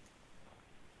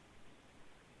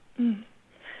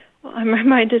 Well, I'm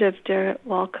reminded of Derek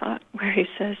Walcott, where he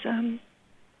says,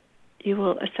 you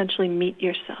will essentially meet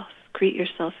yourself, greet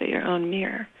yourself at your own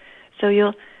mirror. So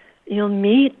you'll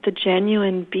meet the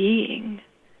genuine being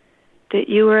that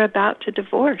you were about to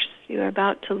divorce, you were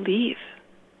about to leave,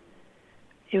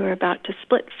 you were about to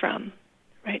split from,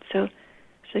 right? So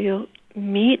you'll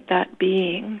meet that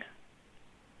being,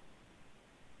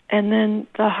 and then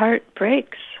the heart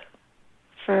breaks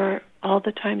for all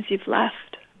the times you've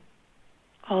left,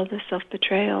 all the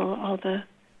self-betrayal,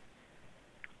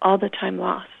 all the time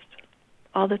lost,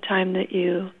 all the time that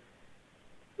you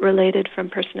related from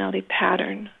personality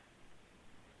pattern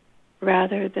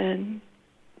rather than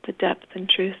the depth and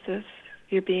truth of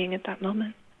your being at that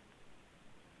moment.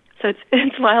 So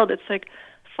it's wild. It's like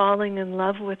falling in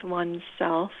love with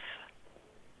oneself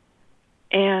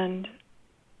and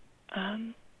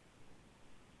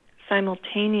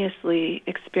simultaneously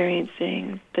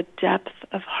experiencing the depth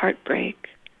of heartbreak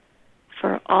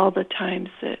for all the times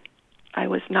that I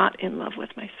was not in love with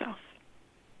myself.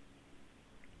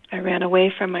 I ran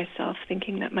away from myself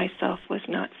thinking that myself was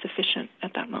not sufficient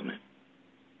at that moment.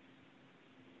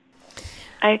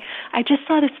 I just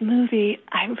saw this movie.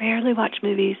 I rarely watch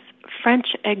movies,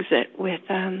 French Exit, with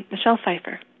Michelle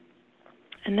Pfeiffer.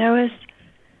 And there was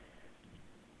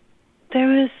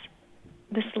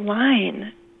this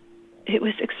line. It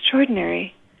was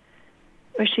extraordinary,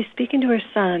 where she's speaking to her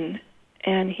son,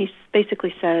 and he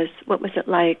basically says, what was it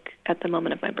like at the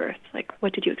moment of my birth? Like,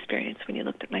 what did you experience when you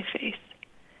looked at my face?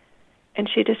 And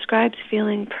she describes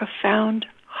feeling profound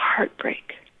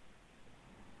heartbreak.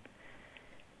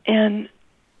 And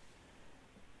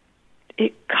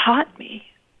it caught me.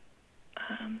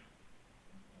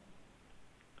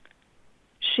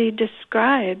 She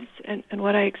describes, and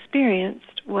what I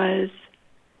experienced was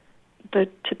the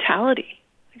totality.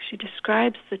 She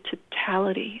describes the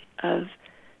totality of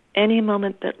any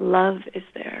moment that love is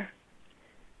there.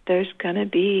 There's going to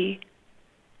be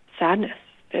sadness.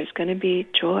 There's going to be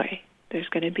joy. There's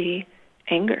going to be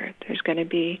anger. There's going to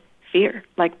be fear,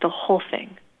 like the whole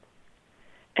thing.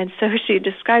 And so she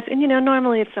describes, and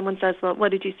normally if someone says, well,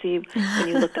 what did you see when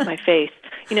you looked at my face?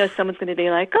 Someone's going to be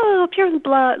like, oh, pure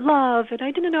love, and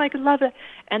I didn't know I could love it.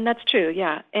 And that's true,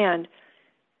 yeah. And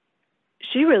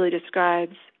she really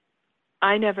describes,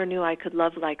 I never knew I could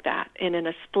love like that. And in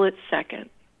a split second,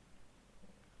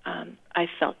 I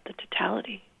felt the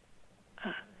totality.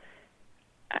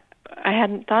 I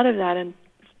hadn't thought of that, and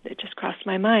it just crossed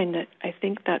my mind that I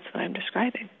think that's what I'm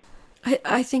describing.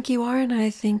 I think you are, and I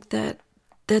think that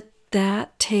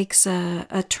takes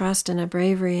a trust and a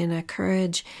bravery and a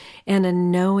courage and a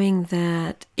knowing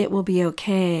that it will be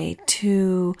okay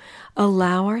to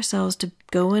allow ourselves to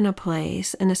go in a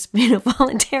place and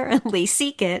voluntarily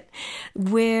seek it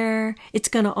where it's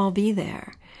going to all be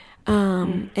there.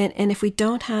 And if we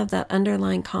don't have that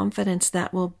underlying confidence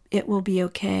that it will be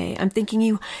okay. I'm thinking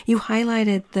you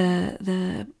highlighted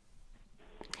the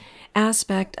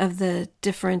aspect of the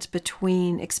difference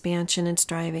between expansion and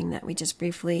striving that we just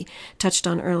briefly touched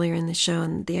on earlier in the show,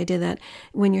 and the idea that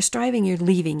when you're striving, you're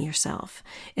leaving yourself,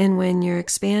 and when you're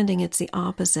expanding, it's the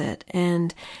opposite.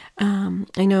 And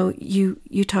I know you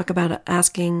talk about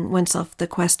asking oneself the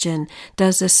question,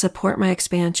 does this support my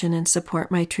expansion and support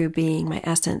my true being, my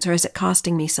essence, or is it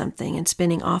costing me something and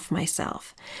spinning off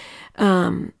myself?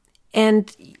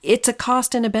 And it's a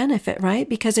cost and a benefit, right?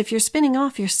 Because if you're spinning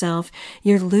off yourself,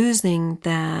 you're losing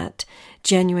that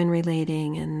genuine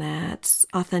relating and that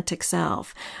authentic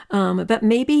self. But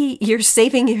maybe you're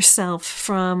saving yourself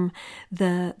from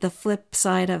the flip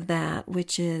side of that,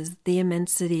 which is the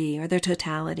immensity or the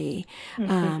totality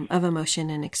of emotion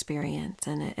and experience.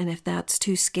 And if that's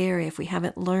too scary, if we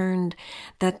haven't learned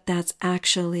that that's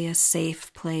actually a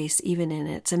safe place, even in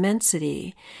its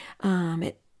immensity,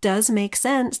 it does make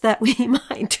sense that we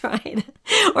might try to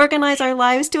organize our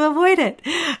lives to avoid it.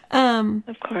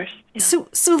 Of course. Yeah.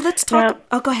 So let's talk.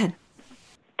 Now, go ahead.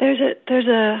 There's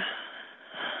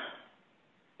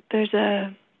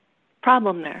a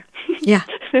problem there. Yeah.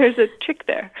 There's a trick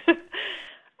there.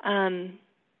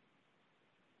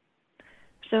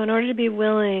 So in order to be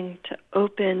willing to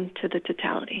open to the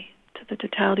totality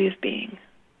of being,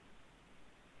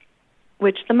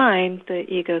 which the mind, the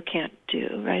ego, can't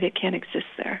do, right? It can't exist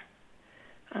there.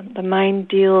 The mind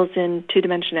deals in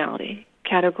two-dimensionality,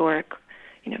 kind of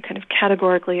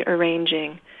categorically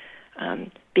arranging,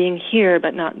 being here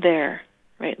but not there,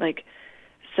 right?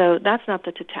 So that's not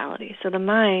the totality. So the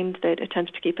mind that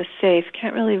attempts to keep us safe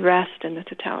can't really rest in the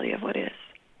totality of what is.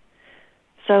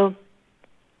 So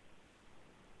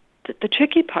the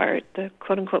tricky part, the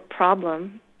quote-unquote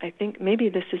problem, I think maybe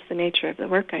this is the nature of the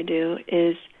work I do,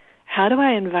 is how do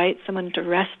I invite someone to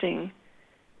resting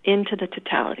into the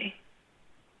totality?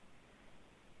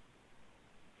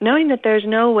 Knowing that there's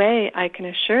no way I can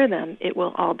assure them it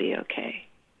will all be okay.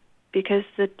 Because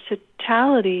the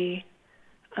totality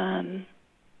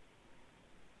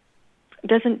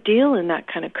doesn't deal in that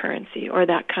kind of currency or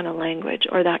that kind of language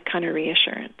or that kind of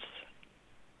reassurance.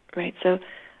 Right? So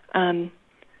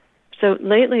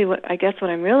lately what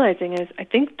I'm realizing is I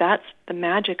think that's the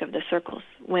magic of the circles.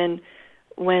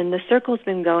 When the circle's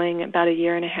been going about a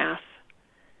year and a half,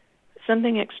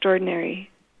 something extraordinary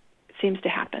seems to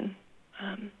happen,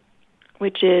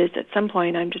 which is at some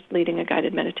point I'm just leading a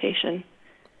guided meditation,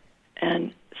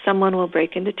 and someone will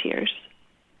break into tears,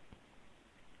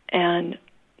 and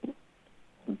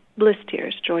bliss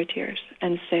tears, joy tears,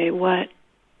 and say, what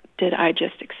did I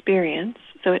just experience?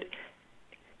 So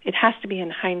it has to be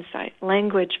in hindsight.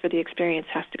 Language for the experience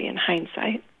has to be in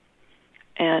hindsight.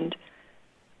 And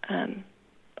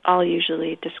I'll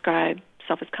usually describe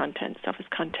self as content, self as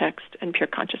context, and pure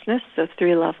consciousness, so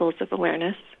 3 levels of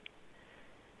awareness.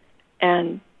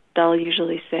 And they'll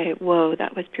usually say, whoa,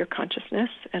 that was pure consciousness.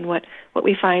 And what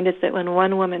we find is that when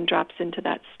one woman drops into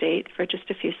that state for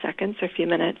just a few seconds or a few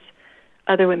minutes,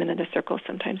 other women in the circle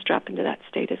sometimes drop into that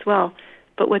state as well.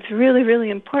 But what's really, really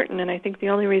important, and I think the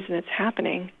only reason it's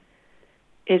happening,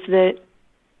 is that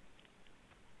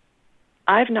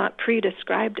I've not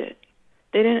pre-described it.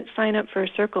 They didn't sign up for a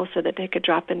circle so that they could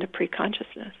drop into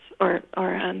pre-consciousness or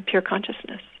pure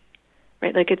consciousness,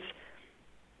 right?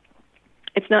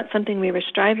 It's not something we were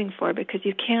striving for because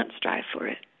you can't strive for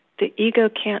it. The ego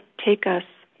can't take us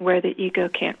where the ego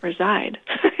can't reside.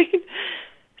 Right?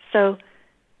 So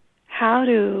how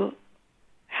do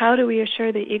we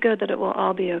assure the ego that it will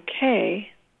all be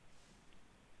okay?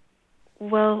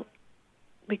 Well,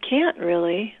 we can't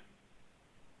really.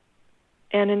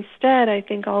 And instead, I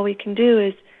think all we can do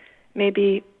is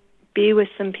maybe be with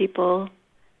some people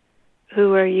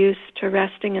who are used to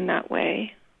resting in that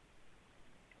way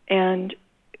and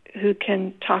who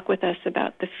can talk with us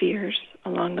about the fears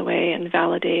along the way and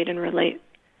validate and relate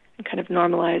and kind of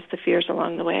normalize the fears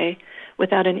along the way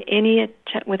without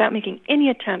making any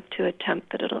attempt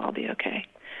that it'll all be okay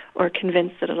or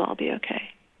convince that it'll all be okay.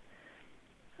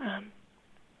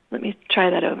 Let me try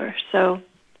that over. So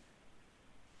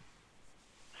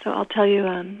I'll tell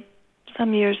you,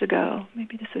 some years ago,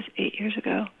 maybe this was 8 years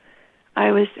ago,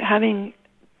 I was having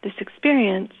this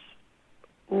experience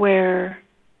where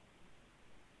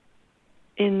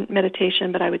in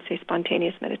meditation, but I would say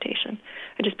spontaneous meditation,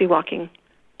 I'd just be walking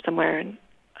somewhere and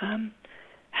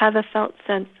have a felt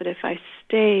sense that if I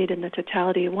stayed in the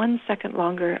totality 1 second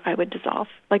longer, I would dissolve,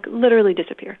 like literally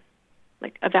disappear,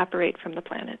 like evaporate from the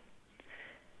planet.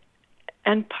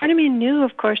 And part of me knew,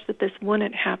 of course, that this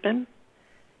wouldn't happen.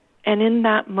 And in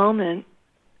that moment,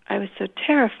 I was so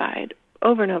terrified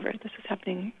over and over. This was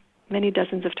happening many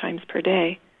dozens of times per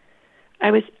day.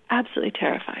 I was absolutely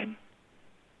terrified.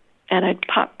 And I'd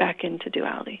pop back into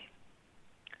duality.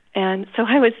 And so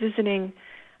I was visiting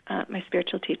my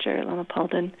spiritual teacher, Lama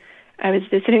Palden. I was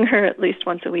visiting her at least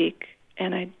once a week,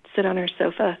 and I'd sit on her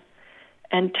sofa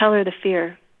and tell her the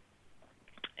fear.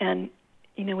 And,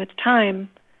 with time,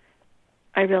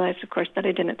 I realized, of course, that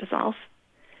I didn't dissolve,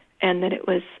 and that it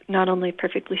was not only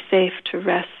perfectly safe to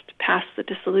rest past the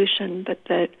dissolution, but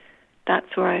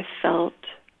that's where I felt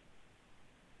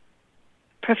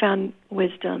profound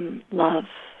wisdom, love,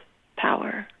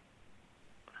 power.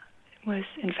 It was,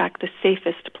 in fact, the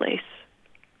safest place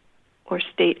or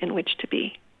state in which to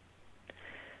be.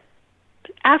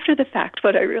 But after the fact,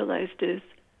 what I realized is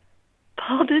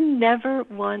Palden never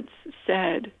once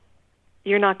said,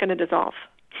 "You're not going to dissolve."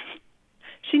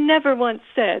 She never once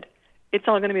said, "It's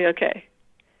all going to be okay."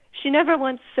 She never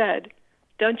once said,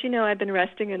 "Don't you know I've been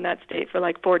resting in that state for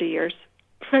like 40 years?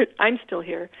 I'm still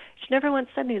here." She never once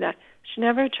said any of that. She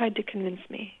never tried to convince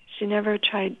me. She never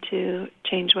tried to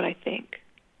change what I think.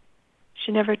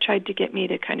 She never tried to get me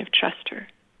to kind of trust her.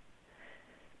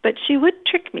 But she would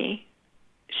trick me.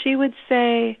 She would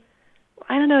say,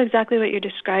 "I don't know exactly what you're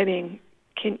describing.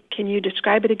 Can you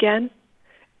describe it again?"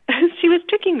 She was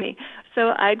tricking me.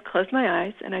 So I'd close my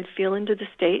eyes and I'd feel into the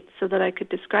state so that I could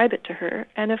describe it to her.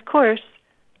 And of course,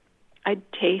 I'd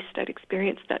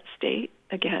experience that state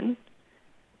again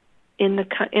in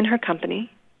her company.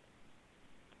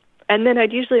 And then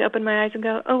I'd usually open my eyes and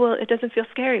go, "Oh, well, it doesn't feel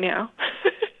scary now."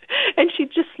 And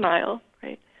she'd just smile,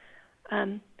 right?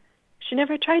 She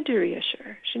never tried to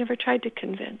reassure. She never tried to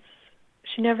convince.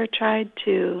 She never tried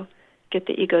to get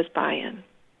the ego's buy-in,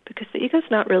 because the ego's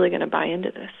not really going to buy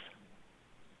into this.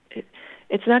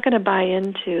 It's not going to buy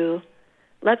into,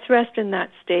 let's rest in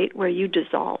that state where you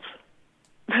dissolve,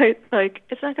 right? Like,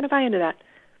 it's not going to buy into that.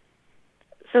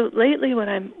 So lately, what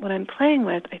I'm playing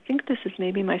with, I think this is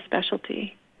maybe my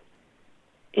specialty,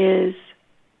 is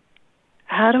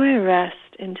how do I rest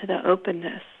into the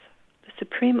openness, the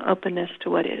supreme openness to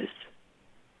what is,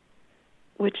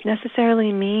 which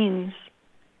necessarily means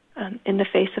in the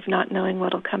face of not knowing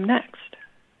what will come next.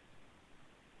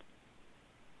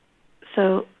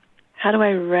 So how do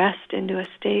I rest into a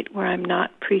state where I'm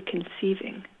not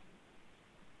preconceiving?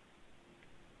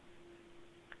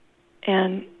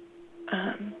 And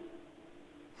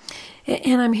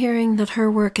I'm hearing that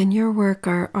her work and your work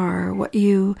are what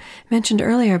you mentioned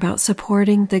earlier about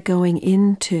supporting the going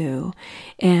into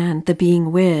and the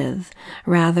being with,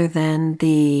 rather than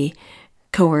the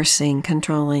coercing,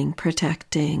 controlling,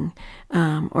 protecting,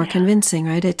 or convincing,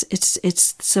 right?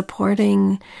 It's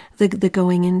supporting the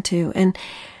going into. And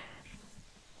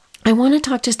I want to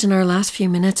talk just in our last few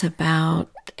minutes about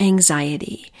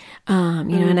anxiety.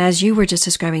 And as you were just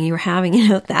describing, you were having,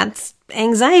 that's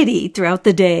anxiety throughout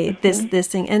the day, this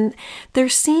thing. And there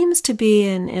seems to be,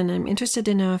 and I'm interested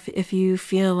to know if you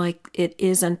feel like it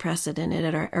is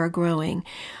unprecedented or growing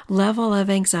level of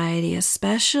anxiety,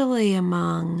 especially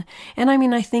among, and I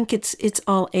mean, I think it's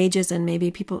all ages and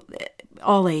maybe people,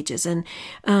 all ages, and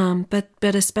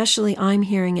but especially I'm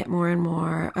hearing it more and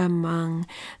more among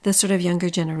the sort of younger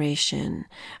generation,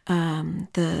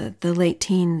 the late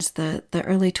teens, the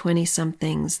early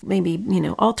 20-somethings, maybe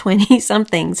all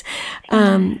 20-somethings.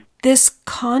 This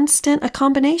a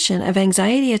combination of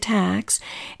anxiety attacks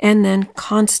and then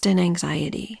constant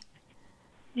anxiety.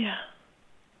 Yeah.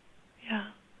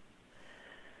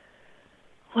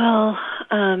 Well,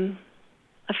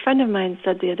 a friend of mine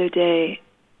said the other day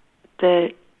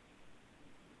that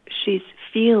she's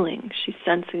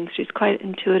sensing, she's quite an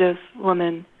intuitive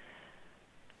woman,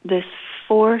 this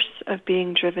force of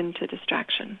being driven to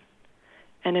distraction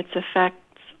and its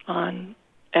effects on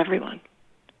everyone.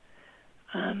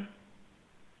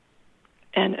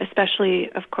 And especially,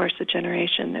 of course, a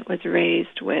generation that was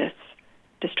raised with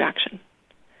distraction,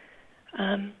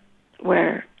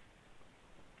 where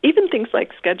even things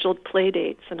like scheduled play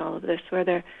dates and all of this, where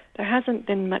there hasn't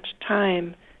been much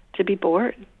time to be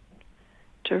bored,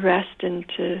 to rest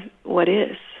into what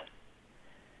is,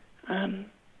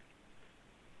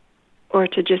 or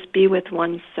to just be with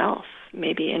oneself,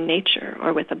 maybe in nature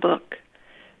or with a book.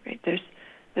 Right?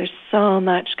 There's so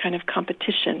much kind of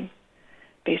competition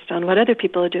based on what other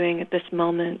people are doing at this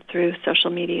moment through social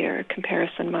media or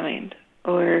comparison mind,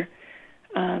 or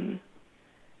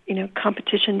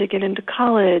competition to get into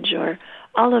college, or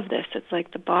all of this. It's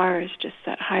like the bar is just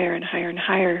set higher and higher and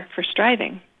higher for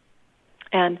striving.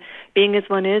 And being as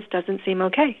one is doesn't seem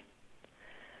okay.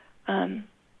 So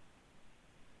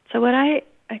what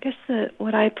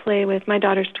I play with, my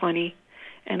daughter's 20,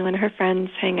 and when her friends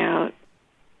hang out,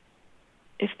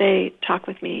 if they talk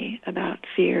with me about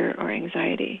fear or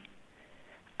anxiety,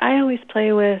 I always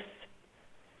play with,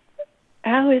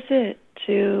 how is it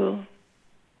to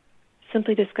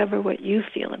simply discover what you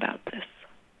feel about this?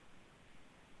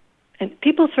 And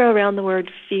people throw around the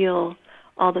word feel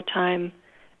all the time,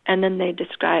 and then they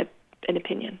describe an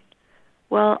opinion.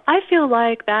 Well, I feel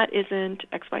like that isn't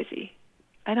XYZ.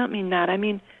 I don't mean that. I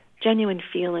mean genuine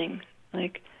feeling.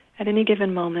 Like at any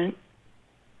given moment,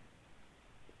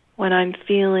 when I'm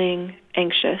feeling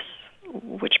anxious,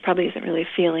 which probably isn't really a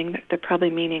feeling, they're probably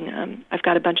meaning I've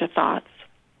got a bunch of thoughts.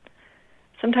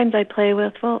 Sometimes I play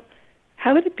with, well,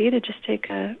 how would it be to just take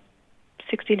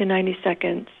 60 to 90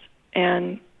 seconds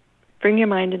and bring your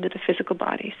mind into the physical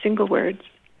body, single words,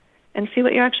 and see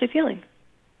what you're actually feeling?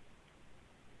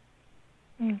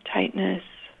 Tightness,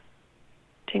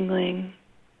 tingling,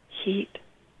 heat,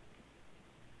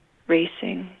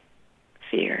 racing,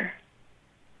 fear.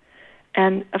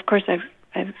 And of course,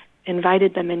 I've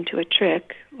invited them into a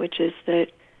trick, which is that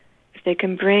if they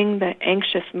can bring the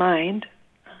anxious mind,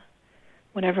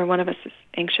 whenever one of us is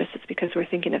anxious, it's because we're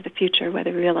thinking of the future,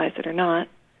 whether we realize it or not.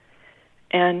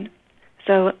 And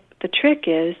so the trick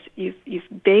is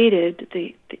you've baited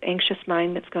the anxious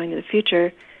mind that's going to the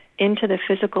future into the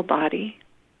physical body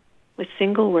with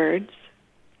single words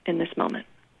in this moment.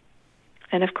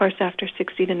 And of course, after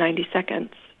 60 to 90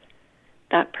 seconds,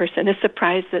 that person is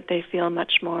surprised that they feel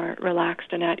much more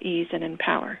relaxed and at ease and in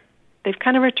power. They've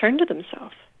kind of returned to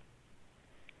themselves.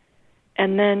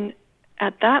 And then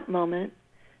at that moment,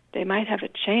 they might have a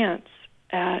chance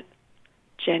at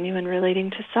genuine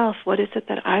relating to self. What is it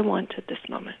that I want at this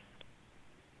moment?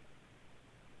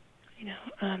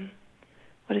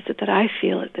 What is it that I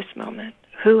feel at this moment?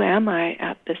 Who am I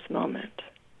at this moment?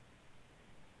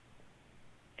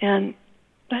 And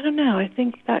I don't know, I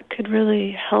think that could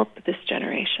really help this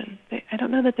generation. I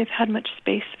don't know that they've had much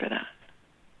space for that.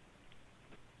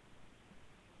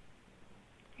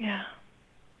 Yeah.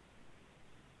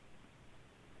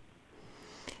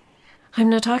 I'm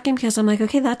not talking because I'm like,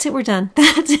 okay, that's it, we're done.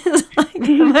 That is like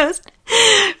the most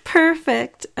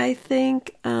perfect, I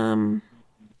think,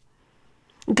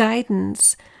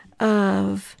 guidance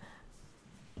of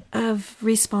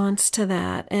response to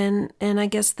that. And I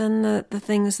guess then the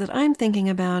things that I'm thinking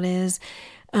about is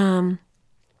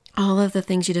all of the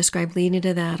things you described leading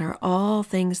to that are all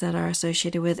things that are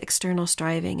associated with external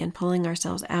striving and pulling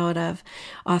ourselves out of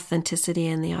authenticity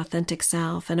and the authentic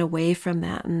self and away from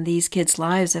that. And these kids'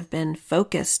 lives have been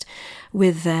focused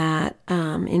with that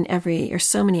in every or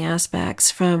so many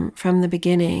aspects from the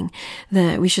beginning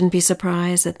that we shouldn't be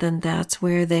surprised that then that's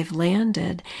where they've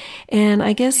landed. And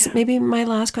I guess maybe my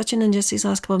last question in just these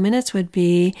last couple of minutes would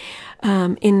be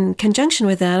in conjunction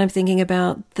with that, I'm thinking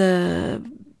about the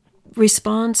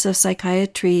response of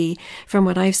psychiatry from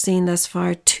what I've seen thus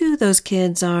far to those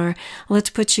kids are, let's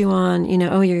put you on,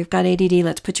 oh, you've got ADD,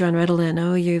 let's put you on Ritalin.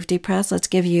 Oh, you've depressed, let's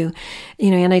give you,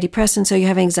 antidepressants. So you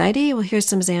have anxiety? Well, here's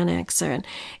some Xanax.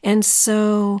 And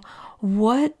so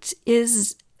what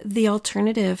is the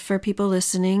alternative for people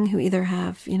listening who either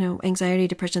have, anxiety,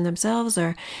 depression themselves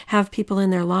or have people in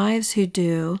their lives who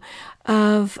do,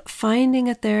 of finding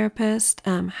a therapist,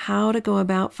 how to go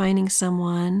about finding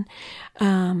someone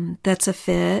that's a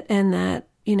fit and that,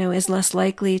 is less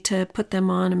likely to put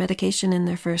them on a medication in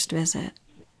their first visit?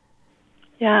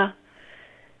 Yeah.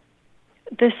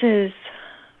 This is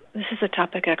a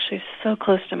topic actually so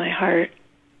close to my heart.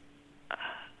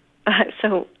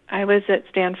 So I was at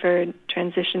Stanford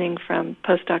transitioning from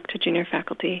postdoc to junior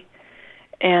faculty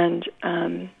and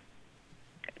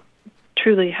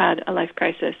truly had a life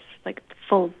crisis, like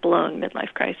full-blown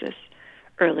midlife crisis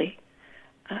early,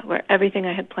 where everything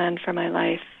I had planned for my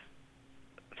life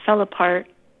fell apart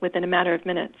within a matter of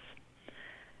minutes.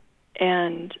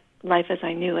 And life as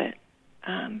I knew it,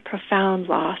 profound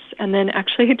loss. And then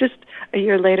actually just a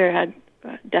year later had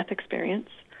death experience.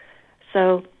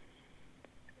 So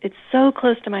it's so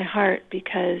close to my heart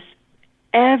because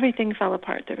everything fell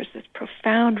apart. There was this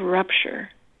profound rupture.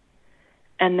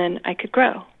 And then I could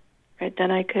grow, right?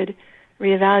 Then I could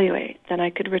reevaluate. Then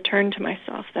I could return to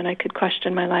myself. Then I could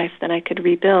question my life. Then I could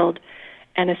rebuild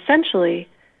and essentially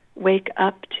wake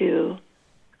up to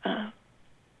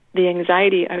the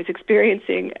anxiety I was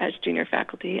experiencing as junior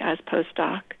faculty, as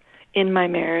postdoc, in my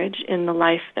marriage, in the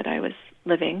life that I was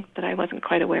living that I wasn't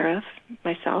quite aware of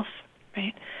myself,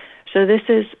 right? So this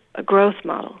is a growth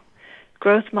model.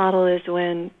 Growth model is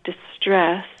when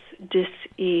distress,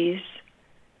 dis-ease,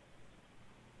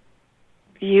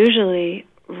 usually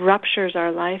ruptures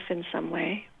our life in some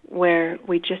way where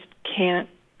we just can't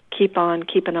keep on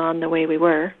keeping on the way we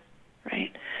were,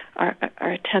 right? Our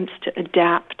attempts to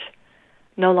adapt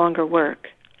no longer work.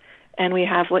 And we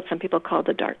have what some people call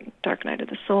the dark night of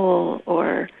the soul,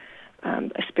 or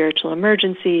a spiritual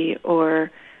emergency,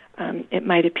 or it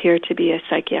might appear to be a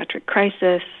psychiatric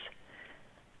crisis.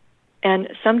 And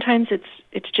sometimes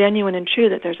it's genuine and true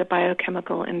that there's a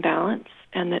biochemical imbalance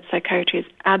and that psychiatry is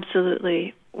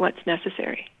absolutely what's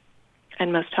necessary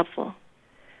and most helpful.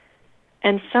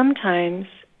 And sometimes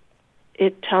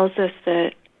it tells us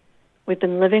that we've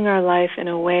been living our life in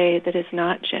a way that is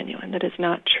not genuine, that is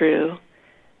not true,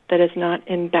 that is not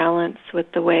in balance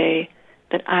with the way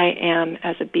that I am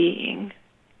as a being.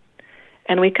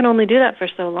 And we can only do that for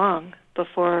so long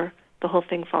before the whole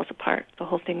thing falls apart, the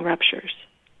whole thing ruptures.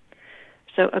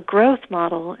 So a growth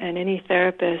model, and any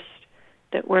therapist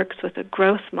that works with a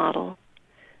growth model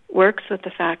works with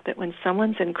the fact that when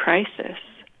someone's in crisis,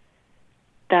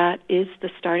 that is the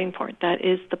starting point, that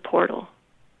is the portal.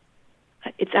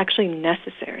 It's actually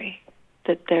necessary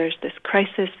that there's this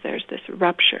crisis, there's this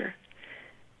rupture.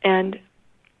 And,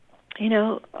 you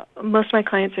know, most of my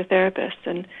clients are therapists,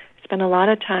 and I spend a lot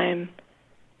of time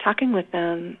talking with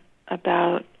them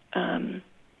about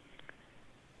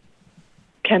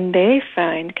can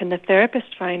the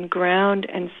therapist find ground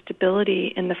and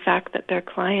stability in the fact that their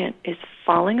client is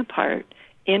falling apart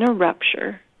in a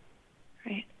rupture,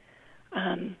 right,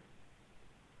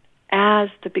 as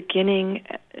the beginning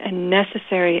and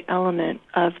necessary element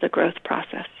of the growth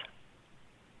process.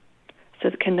 So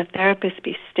can the therapist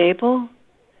be stable,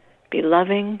 be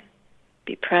loving,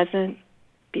 be present,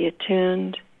 be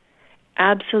attuned,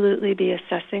 absolutely be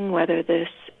assessing whether this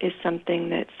is something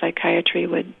that psychiatry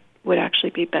would actually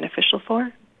be beneficial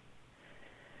for,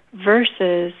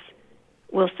 versus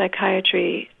will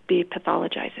psychiatry be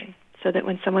pathologizing? So that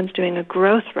when someone's doing a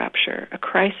growth rupture, a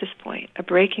crisis point, a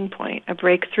breaking point, a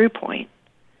breakthrough point,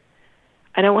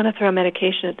 I don't want to throw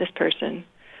medication at this person.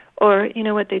 Or, you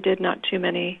know, what they did not too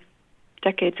many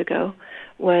decades ago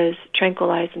was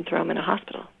tranquilize and throw them in a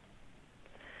hospital,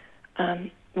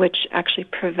 which actually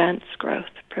prevents growth,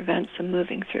 prevents them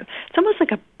moving through. It's almost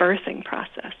like a birthing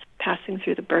process, passing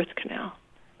through the birth canal.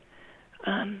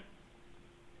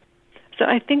 So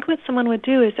I think what someone would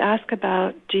do is ask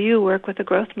about, do you work with a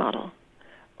growth model,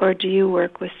 or do you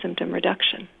work with symptom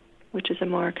reduction, which is a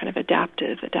more kind of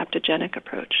adaptogenic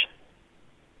approach?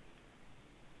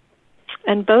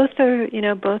 And both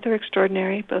are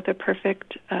extraordinary, both are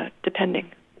perfect, depending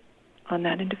on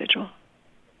that individual.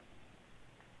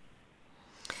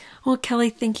 Well, Kelly,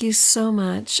 thank you so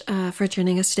much for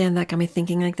joining us today. And that got me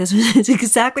thinking, like, this was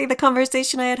exactly the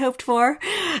conversation I had hoped for.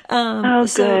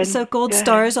 Good. So gold Good.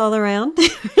 Stars all around.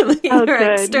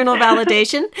 Your external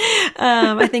validation.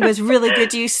 I think it was really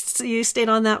good you stayed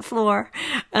on that floor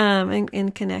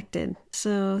and connected.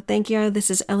 So thank you. This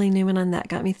is Ellie Newman on That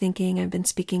Got Me Thinking. I've been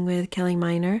speaking with Kelly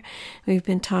Miner. We've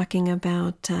been talking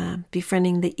about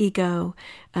befriending the ego,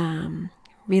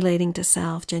 relating to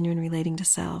self, genuine relating to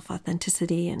self,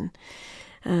 authenticity, and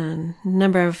a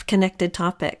number of connected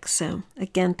topics. So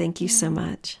again, thank you so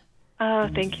much. Oh,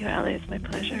 thank you, Ellie. It's my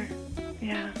pleasure.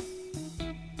 Yeah.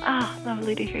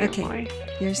 Lovely to hear your voice.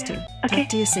 Yours too. Okay. Talk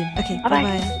to you soon. Okay, Bye-bye.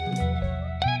 Bye-bye.